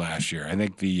so good last year. I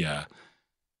think the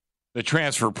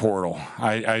transfer portal,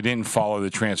 I didn't follow the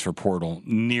transfer portal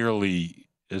nearly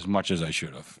as much as I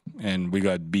should have. And we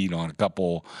got beat on a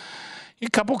couple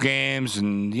games.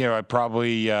 And, I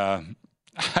probably, I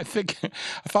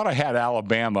thought I had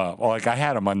Alabama, like I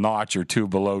had them a notch or two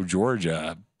below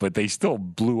Georgia, but they still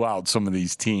blew out some of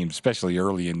these teams, especially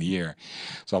early in the year.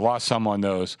 So I lost some on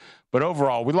those. But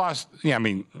overall, we lost,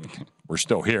 we're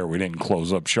still here. We didn't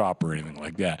close up shop or anything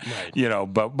like that,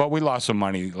 right. But we lost some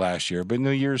money last year. But in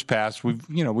the years past,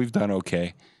 we've done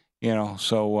okay,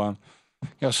 so,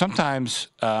 sometimes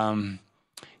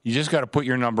you just got to put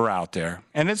your number out there,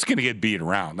 and it's going to get beat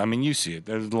around. I mean, you see it.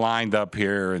 They're lined up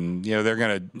here, and, they're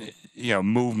going to,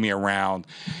 move me around.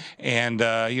 And,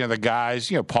 the guys,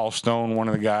 Paul Stone, one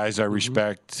of the guys I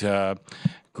respect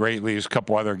greatly, there's a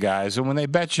couple other guys. And when they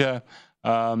bet you,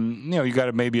 you got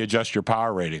to maybe adjust your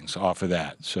power ratings off of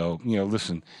that. So,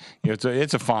 listen,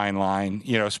 it's a fine line,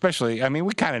 especially,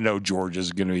 we kind of know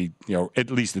Georgia's going to be,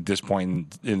 at least at this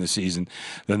point in the season,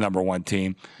 the number one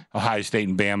team. Ohio State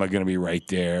and Bama are going to be right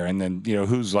there. And then,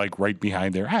 who's like right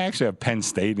behind there? I actually have Penn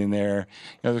State in there.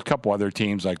 There's a couple other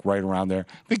teams like right around there.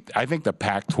 I think the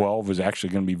Pac-12 is actually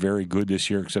going to be very good this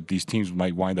year, except these teams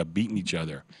might wind up beating each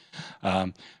other.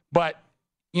 But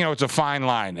it's a fine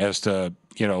line as to,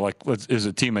 is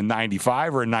a team a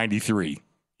 95 or a 93?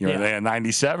 Are they a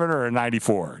 97 or a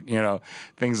 94?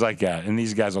 Things like that. And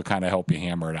these guys will kind of help you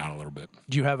hammer it out a little bit.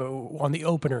 Do you have on the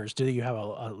openers, do you have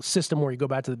a system where you go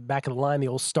back to the back of the line, the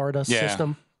old Stardust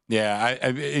system? Yeah.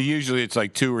 Usually it's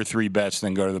like 2 or 3 bets,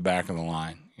 then go to the back of the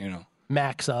line,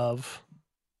 Max of?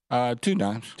 2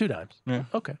 dimes. 2 dimes. Yeah.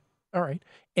 Okay. All right.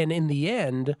 And in the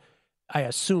end, I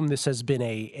assume this has been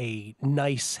a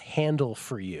nice handle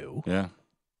for you. Yeah.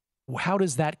 How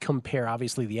does that compare?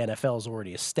 Obviously, the NFL is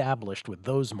already established with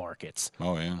those markets.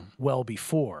 Oh, yeah. Well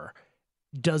before.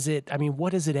 What does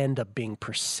it end up being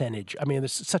percentage? I mean,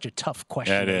 it's such a tough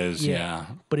question. It is, yeah.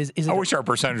 But is it? I wish our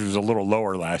percentage was a little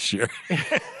lower last year.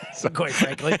 Quite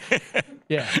frankly.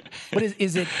 Yeah. But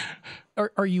is it,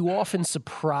 are you often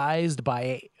surprised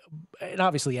by, and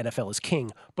obviously NFL is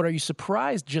king, but are you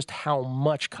surprised just how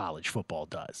much college football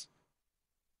does?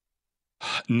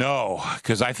 No,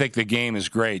 because I think the game is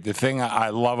great. The thing I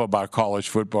love about college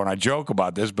football, and I joke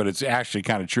about this, but it's actually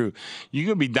kind of true. You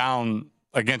can be down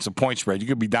against a point spread. You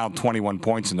could be down 21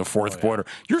 points in the fourth quarter.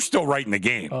 You're still right in the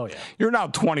game. Oh, yeah. You're now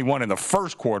 21 in the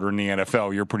first quarter in the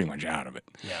NFL. You're pretty much out of it.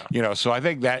 Yeah. So I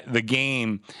think that the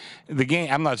game,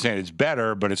 I'm not saying it's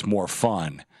better, but it's more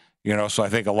fun. So I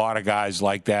think a lot of guys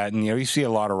like that. And, you see a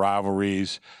lot of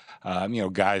rivalries,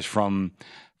 guys from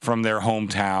their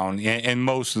hometown, and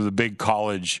most of the big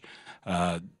college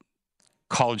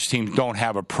teams don't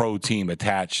have a pro team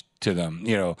attached to them.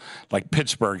 Like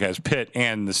Pittsburgh has Pitt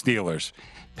and the Steelers.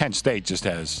 Penn State just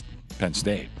has Penn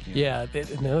State. Yeah, and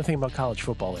the other thing about college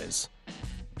football is,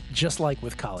 just like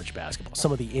with college basketball,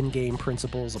 some of the in-game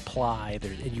principles apply.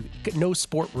 No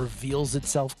sport reveals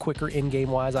itself quicker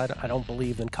in-game wise, I don't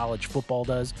believe, than college football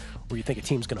does, where you think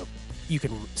you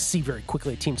can see very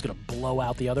quickly a team's going to blow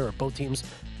out the other, or both teams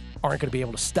aren't going to be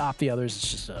able to stop the others.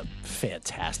 It's just a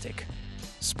fantastic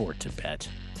sport to bet.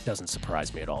 Doesn't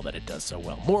surprise me at all that it does so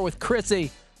well. More with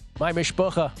Chrissy, my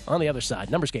mishpucha, on the other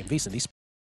side. Numbers Game, VSiN.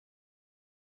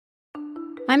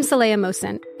 I'm Saleha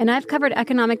Mohsin, and I've covered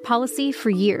economic policy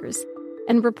for years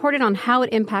and reported on how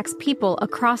it impacts people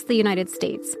across the United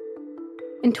States.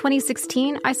 In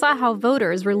 2016, I saw how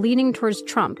voters were leaning towards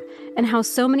Trump and how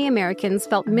so many Americans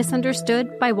felt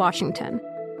misunderstood by Washington.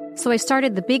 So I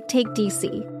started the Big Take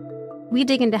DC. We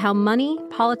dig into how money,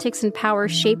 politics, and power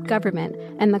shape government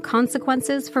and the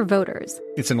consequences for voters.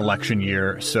 It's an election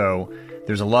year, so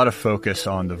there's a lot of focus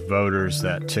on the voters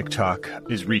that TikTok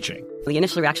is reaching. The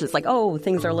initial reaction is like, oh,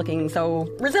 things are looking so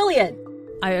resilient.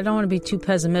 I don't want to be too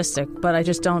pessimistic, but I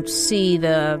just don't see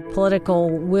the political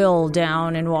will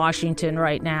down in Washington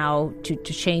right now to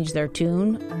change their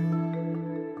tune.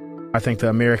 I think the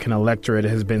American electorate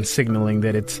has been signaling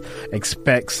that it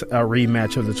expects a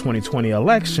rematch of the 2020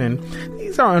 election.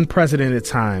 These are unprecedented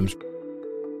times.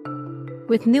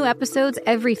 With new episodes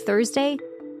every Thursday,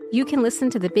 you can listen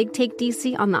to the Big Take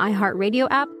DC on the iHeartRadio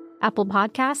app, Apple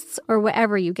Podcasts, or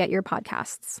wherever you get your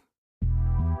podcasts.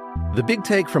 The Big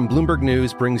Take from Bloomberg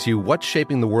News brings you what's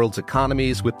shaping the world's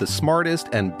economies with the smartest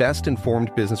and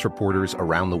best-informed business reporters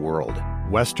around the world.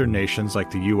 Western nations like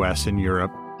the U.S. and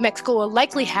Europe. Mexico will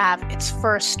likely have its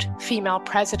first female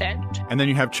president. And then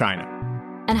you have China.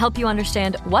 And help you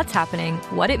understand what's happening,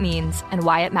 what it means, and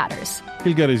why it matters.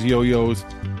 He'll get his yo-yos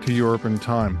to Europe in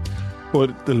time.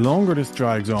 But the longer this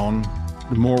drags on,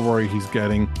 the more worry he's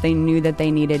getting. They knew that they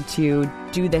needed to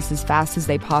do this as fast as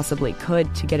they possibly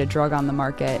could to get a drug on the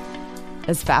market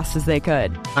as fast as they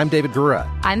could. I'm David Gura.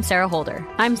 I'm Sarah Holder.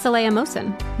 I'm Saleha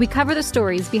Mohsin. We cover the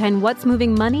stories behind what's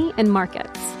moving money and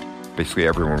markets. Basically,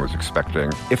 everyone was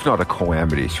expecting, if not a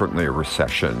calamity, certainly a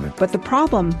recession. But the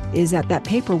problem is that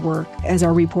paperwork, as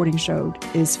our reporting showed,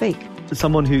 is fake. As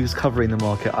someone who's covering the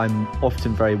market, I'm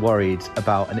often very worried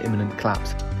about an imminent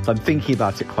collapse. So I'm thinking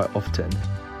about it quite often.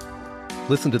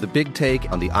 Listen to The Big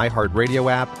Take on the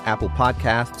iHeartRadio app, Apple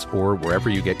Podcasts, or wherever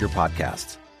you get your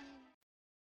podcasts.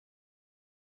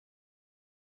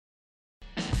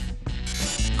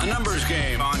 A numbers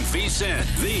game on VSiN,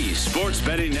 the sports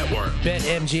betting network.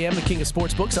 BetMGM, the king of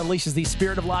sportsbooks, unleashes the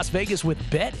spirit of Las Vegas with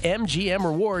BetMGM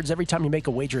rewards. Every time you make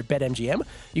a wager at BetMGM,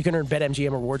 you can earn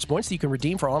BetMGM rewards points that you can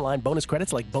redeem for online bonus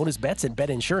credits like bonus bets and bet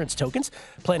insurance tokens.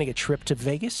 Planning a trip to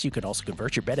Vegas, you can also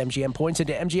convert your BetMGM points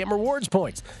into MGM rewards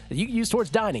points that you can use towards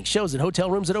dining, shows, and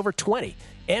hotel rooms at over 20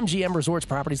 MGM Resorts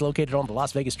properties located on the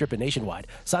Las Vegas Strip and nationwide.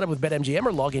 Sign up with BetMGM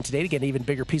or log in today to get an even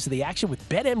bigger piece of the action with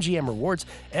BetMGM Rewards.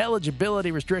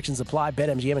 Eligibility restrictions apply.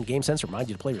 BetMGM and GameSense remind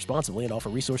you to play responsibly and offer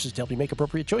resources to help you make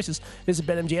appropriate choices. Visit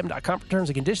BetMGM.com for terms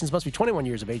and conditions. Must be 21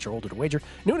 years of age or older to wager.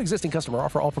 New and existing customer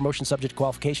offer. All promotions subject to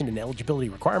qualification and eligibility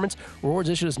requirements. Rewards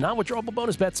issued as non-withdrawable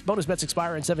bonus bets. Bonus bets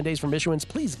expire in 7 days from issuance.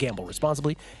 Please gamble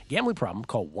responsibly. Gambling problem?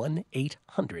 Call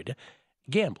 1-800-GAMBLER.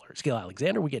 Gil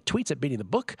Alexander. We get tweets at Beating the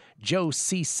Book. Joe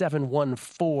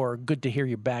C714. Good to hear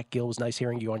you back, Gil. It was nice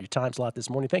hearing you on your time slot this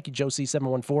morning. Thank you, Joe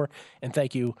C714. And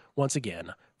thank you once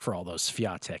again for all those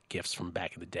Fiatek gifts from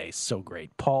back in the day. So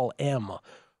great. Paul M.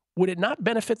 Would it not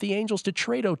benefit the Angels to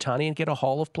trade Ohtani and get a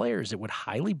haul of players? It would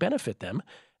highly benefit them,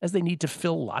 as they need to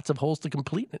fill lots of holes to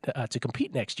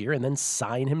compete next year and then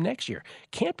sign him next year.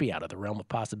 Can't be out of the realm of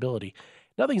possibility.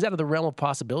 Nothing's out of the realm of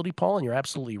possibility, Paul, and you're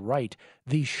absolutely right.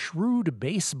 The shrewd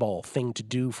baseball thing to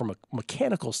do from a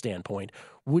mechanical standpoint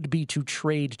would be to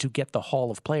trade to get the haul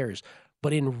of players.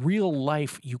 But in real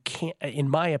life, you can't, in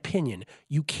my opinion,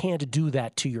 you can't do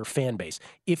that to your fan base.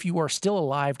 If you are still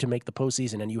alive to make the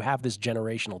postseason and you have this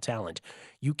generational talent,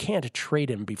 you can't trade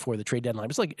him before the trade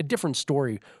deadline. It's like a different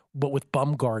story, but with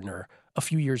Bumgarner a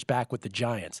few years back with the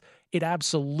Giants. It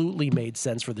absolutely made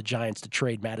sense for the Giants to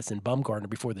trade Madison Bumgarner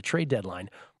before the trade deadline,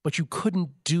 but you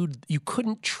couldn't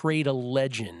trade a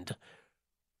legend.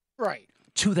 Right.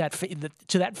 To that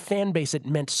fan base, it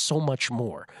meant so much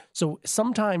more. So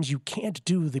sometimes you can't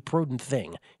do the prudent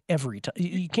thing every time.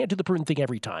 You can't do the prudent thing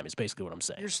every time is basically what I'm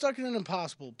saying. You're stuck in an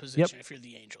impossible position if you're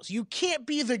the Angels. You can't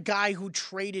be the guy who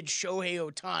traded Shohei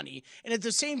Ohtani, and at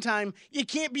the same time, you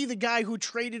can't be the guy who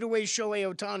traded away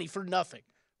Shohei Ohtani for nothing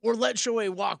or let Shohei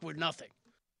walk with nothing.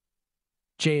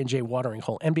 J&J Watering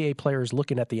Hole. NBA players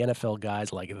looking at the NFL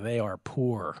guys like they are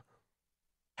poor.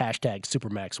 Hashtag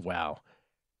Supermax Wow.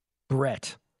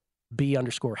 Brett,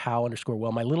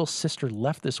 B_how_well. My little sister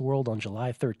left this world on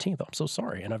July 13th. I'm so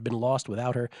sorry, and I've been lost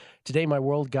without her. Today, my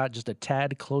world got just a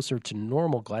tad closer to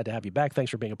normal. Glad to have you back.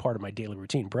 Thanks for being a part of my daily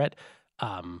routine. Brett,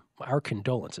 our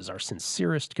condolences, our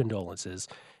sincerest condolences,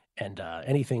 and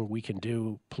anything we can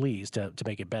do, please, to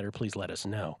make it better, please let us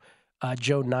know.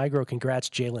 Joe Nigro, congrats,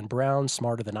 Jaylen Brown.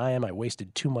 Smarter than I am. I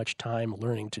wasted too much time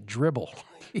learning to dribble,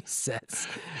 he says.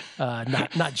 Not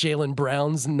Jaylen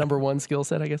Brown's number one skill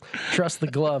set, I guess. Trust the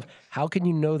glove. How can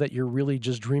you know that you're really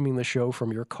just dreaming the show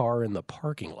from your car in the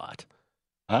parking lot?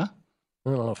 Huh? I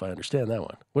don't know if I understand that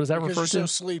one. What does that refer to? Because you're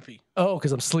so sleepy. Oh,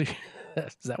 because I'm sleepy.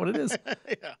 Is that what it is?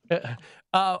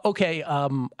 Yeah. Okay.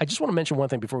 I just want to mention one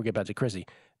thing before we get back to Chrissy.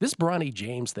 This Bronny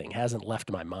James thing hasn't left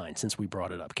my mind since we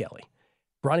brought it up, Kelly.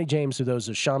 Bronny James, who those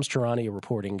Shams Charania are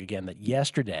reporting again that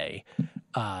yesterday,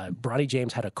 Bronny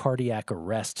James had a cardiac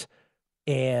arrest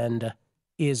and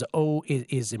is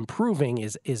improving,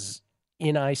 is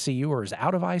in ICU or is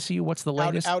out of ICU. What's the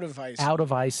latest? Out of ICU. Out of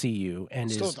ICU and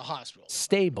still is at the hospital.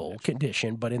 Stable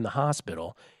condition, but in the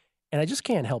hospital. And I just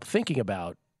can't help thinking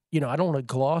about, I don't want to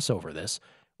gloss over this.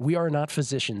 We are not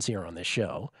physicians here on this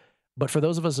show, but for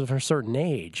those of us of a certain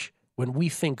age, when we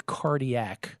think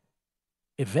cardiac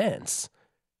events.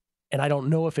 And I don't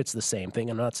know if it's the same thing.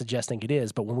 I'm not suggesting it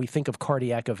is. But when we think of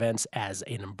cardiac events as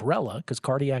an umbrella, because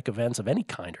cardiac events of any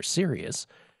kind are serious,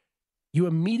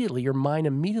 your mind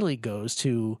immediately goes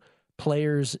to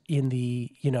players in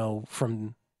the,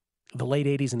 from the late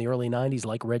 80s and the early 90s,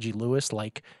 like Reggie Lewis,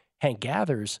 like Hank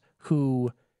Gathers,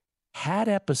 who had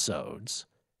episodes,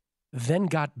 then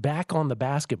got back on the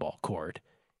basketball court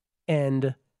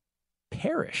and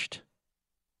perished.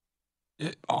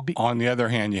 On the other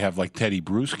hand, you have like Teddy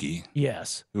Bruschi,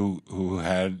 yes, who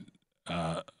had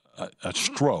a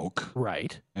stroke,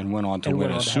 right, and went on to win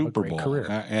a Super Bowl.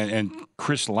 And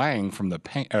Chris Letang from the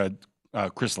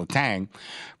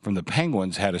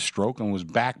Penguins had a stroke and was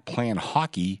back playing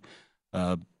hockey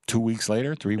 2 weeks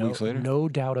later, 3 weeks later. No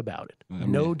doubt about it.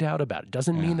 No doubt about it.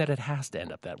 Doesn't mean that it has to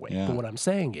end up that way. Yeah. But what I'm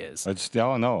saying is,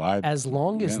 as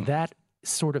long as that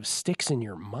sort of sticks in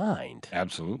your mind.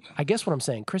 Absolutely. I guess what I'm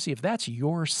saying, Chrissy, if that's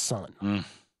your son,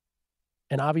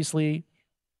 and obviously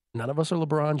none of us are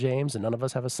LeBron James and none of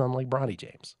us have a son like Bronny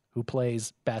James who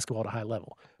plays basketball at a high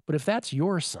level. But if that's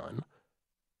your son,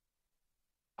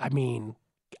 I mean,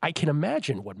 I can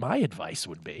imagine what my advice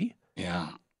would be. Yeah.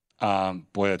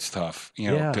 Boy, that's tough,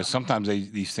 because sometimes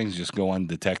these things just go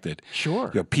undetected. Sure.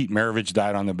 Pete Maravich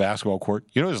died on the basketball court.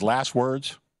 You know his last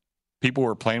words? People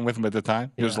were playing with him at the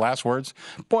time. His last words,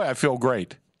 "Boy, I feel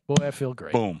great." Boy, I feel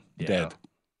great. Boom, dead.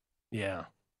 Yeah.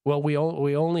 Well, we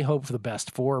only hope for the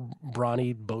best for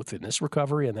Bronny, both in this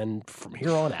recovery and then from here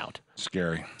on out.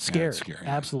 Scary. Scary. Yeah, scary.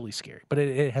 Absolutely scary. But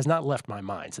it has not left my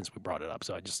mind since we brought it up.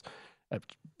 So I just I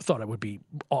thought it would be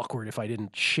awkward if I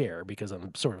didn't share because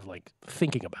I'm sort of like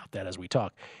thinking about that as we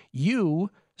talk. You,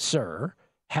 sir,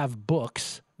 have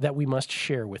books that we must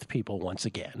share with people once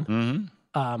again.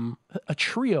 A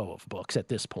trio of books at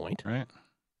this point. Right.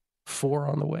 4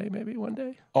 on the way, maybe one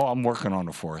day. Oh, I'm working on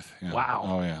the 4th. Yeah. Wow.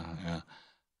 Oh, yeah.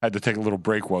 I had to take a little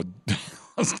break while I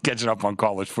was catching up on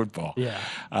college football. Yeah.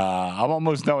 I'm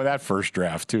almost done with that first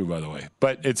draft, too, by the way.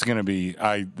 But it's going to be,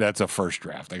 that's a first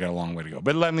draft. I got a long way to go.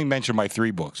 But let me mention my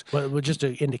 3 books. Well, just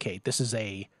to indicate, this is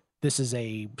a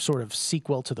sort of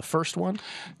sequel to the first one?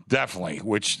 Definitely,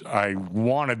 which I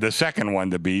wanted the second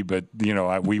one to be, but,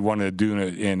 we wanted to do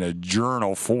it in a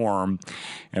journal form,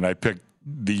 and I picked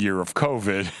the year of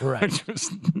COVID, right. which was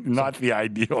not the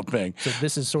ideal thing. So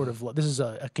this is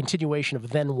a continuation of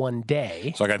Then One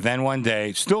Day. So I got Then One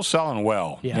Day, still selling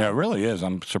well. Yeah. It really is.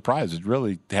 I'm surprised. It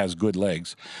really has good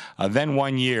legs. Then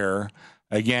 1 year,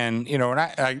 again, and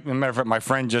as a matter of fact, my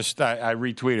friend I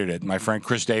retweeted it. My friend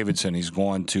Chris Davidson, he's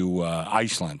going to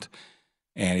Iceland.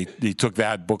 And he took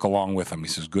that book along with him. He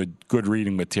says, good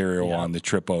reading material on the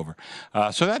trip over.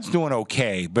 So that's doing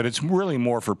okay, but it's really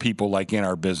more for people like in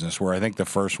our business, where I think the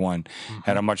first one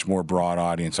had a much more broad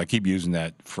audience. I keep using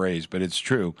that phrase, but it's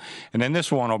true. And then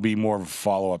this one will be more of a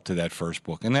follow-up to that first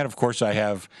book. And then, of course, I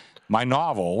have my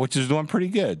novel, which is doing pretty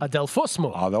good.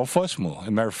 Adelphosmo. As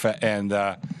a matter of fact, and,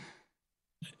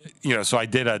 so I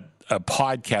did a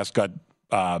podcast, got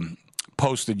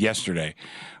posted yesterday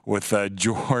with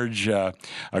George, a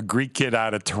Greek kid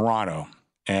out of Toronto.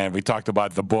 And we talked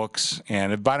about the books,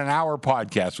 and about an hour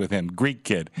podcast with him, Greek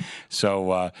kid.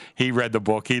 So he read the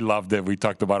book. He loved it. We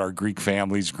talked about our Greek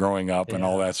families growing up and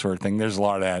all that sort of thing. There's a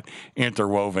lot of that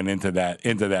interwoven into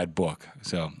that book.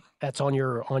 So that's on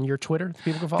your Twitter?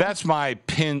 People can follow? That's my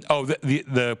pin. Oh,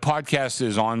 the podcast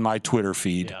is on my Twitter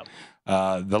feed.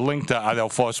 Yeah. The link to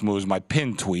Adelphosmo is my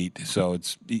pinned tweet, so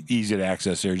it's easy to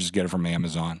access there. Just get it from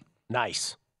Amazon.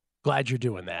 Nice. Glad you're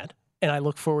doing that. And I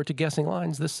look forward to guessing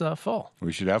lines this fall.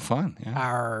 We should have fun. Yeah.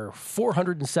 Our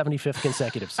 475th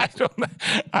consecutive season.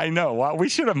 I know. Well, we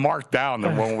should have marked down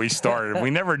when we started. We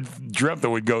never dreamt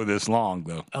that we'd go this long,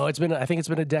 though. Oh, I think it's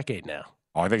been a decade now.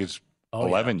 Oh, I think it's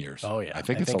 11 years. Oh, yeah. I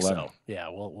think it's 11. So. Yeah,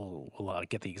 we'll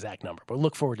get the exact number. But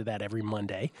look forward to that every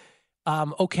Monday.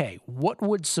 Okay, what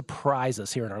would surprise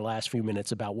us here in our last few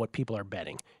minutes about what people are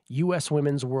betting? U.S.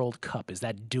 Women's World Cup, is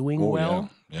that doing well?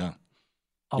 Yeah.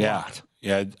 A lot.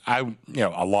 Yeah,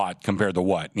 a lot compared to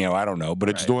what? I don't know, but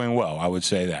it's doing well. I would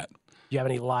say that. Do you have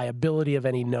any liability of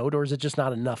any note, or is it just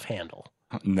not enough handle?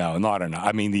 No, not enough.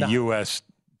 I mean, the U.S.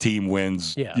 team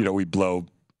wins. Yeah. We blow.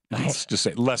 Let's just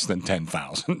say less than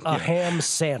 10,000. A ham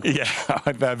sandwich. Yeah,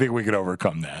 I think we could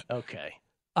overcome that. Okay.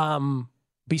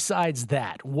 Besides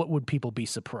that, what would people be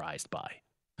surprised by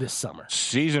this summer?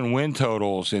 Season win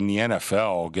totals in the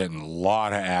NFL getting a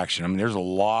lot of action. I mean, there's a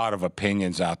lot of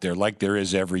opinions out there, like there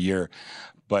is every year.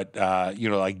 But,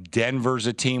 like Denver's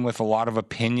a team with a lot of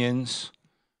opinions.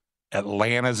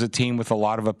 Atlanta's a team with a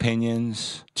lot of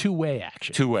opinions. Two-way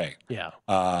action. Two-way. Yeah.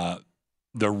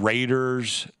 The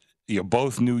Raiders,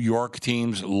 both New York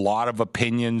teams, a lot of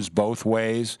opinions both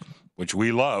ways, which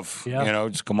we love. Yeah.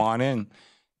 Just come on in.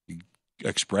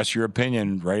 Express your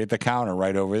opinion right at the counter,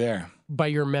 right over there. By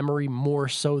your memory, more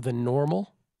so than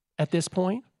normal at this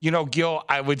point? Gil,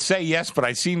 I would say yes, but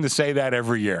I seem to say that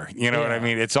every year. You know what I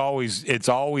mean? It's always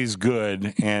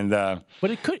good. And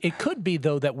but it could be,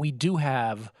 though, that we do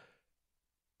have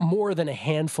more than a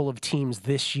handful of teams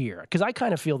this year, because I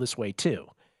kind of feel this way too.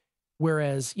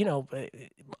 Whereas,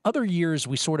 other years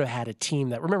we sort of had a team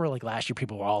that, remember, like last year,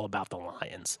 people were all about the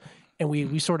Lions, and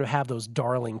we sort of have those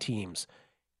darling teams.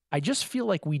 I just feel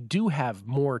like we do have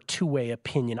more two-way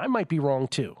opinion. I might be wrong,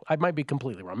 too. I might be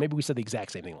completely wrong. Maybe we said the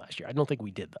exact same thing last year. I don't think we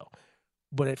did, though.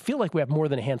 But I feel like we have more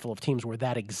than a handful of teams where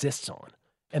that exists on,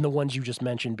 and the ones you just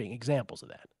mentioned being examples of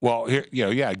that. Well, here,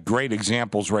 great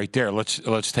examples right there.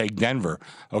 Let's take Denver.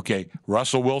 Okay,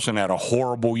 Russell Wilson had a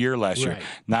horrible year last year.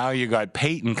 Now you got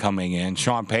Peyton coming in,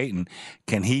 Sean Payton.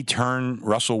 Can he turn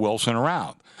Russell Wilson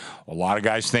around? A lot of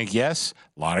guys think yes.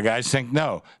 A lot of guys think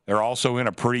no. They're also in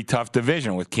a pretty tough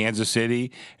division with Kansas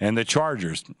City and the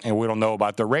Chargers, and we don't know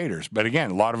about the Raiders. But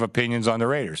again, a lot of opinions on the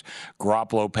Raiders.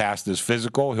 Garoppolo passed his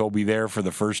physical. He'll be there for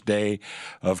the first day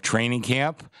of training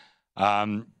camp.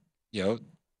 Most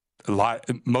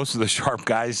of the sharp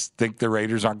guys think the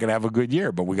Raiders aren't going to have a good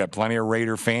year, but we got plenty of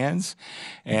Raider fans.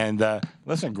 And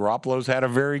listen, Garoppolo's had a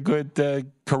very good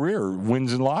career,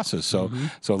 wins and losses. So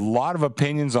a lot of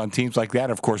opinions on teams like that.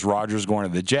 Of course, Rodgers going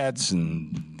to the Jets,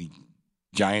 and the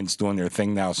Giants doing their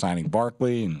thing now, signing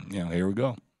Barkley, and here we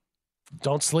go.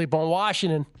 Don't sleep on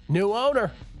Washington. New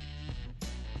owner.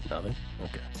 Nothing?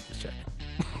 Okay, just checking.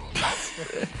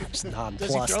 Just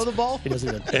nonplussed. Does he throw the ball? He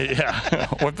doesn't even. Yeah.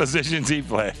 What positions he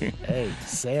play? Hey,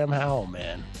 Sam Howell,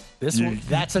 man. That's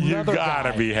another You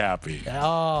gotta guy. be happy.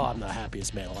 Oh, I'm the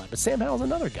happiest man alive. But Sam Howell's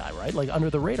another guy, right? Like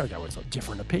under the radar guy with some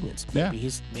different opinions. Maybe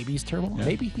he's terrible. Yeah.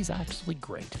 Maybe he's actually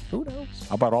great. Who knows?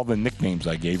 How about all the nicknames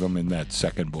I gave him in that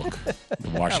second book, the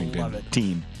Washington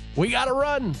team? We got to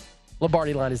run.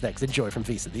 Lombardi Line is next. Enjoy from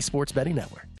VSiN, the Sports Betting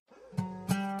Network.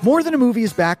 More Than a Movie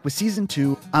is back with Season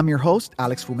 2. I'm your host,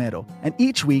 Alex Fumero, and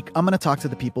each week I'm going to talk to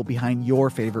the people behind your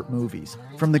favorite movies.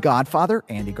 From The Godfather,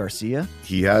 Andy Garcia.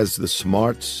 He has the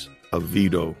smarts of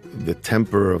Vito, the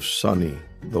temper of Sonny,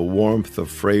 the warmth of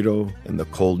Fredo, and the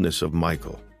coldness of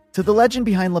Michael. To the legend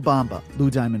behind La Bamba, Lou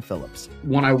Diamond Phillips.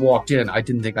 When I walked in, I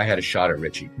didn't think I had a shot at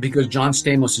Richie because John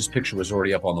Stamos' picture was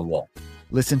already up on the wall.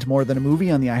 Listen to More Than a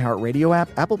Movie on the iHeartRadio app,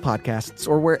 Apple Podcasts,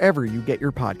 or wherever you get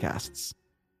your podcasts.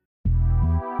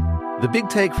 The Big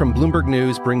Take from Bloomberg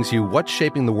News brings you what's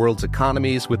shaping the world's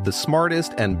economies with the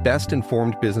smartest and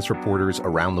best-informed business reporters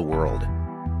around the world.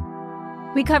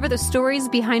 We cover the stories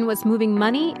behind what's moving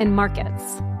money and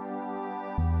markets.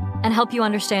 And help you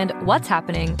understand what's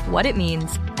happening, what it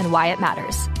means, and why it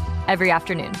matters. Every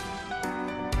afternoon.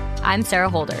 I'm Sarah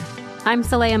Holder. I'm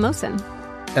Saleha Mohsin.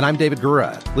 And I'm David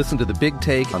Gura. Listen to The Big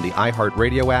Take on the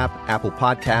iHeartRadio app, Apple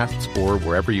Podcasts, or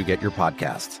wherever you get your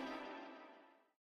podcasts.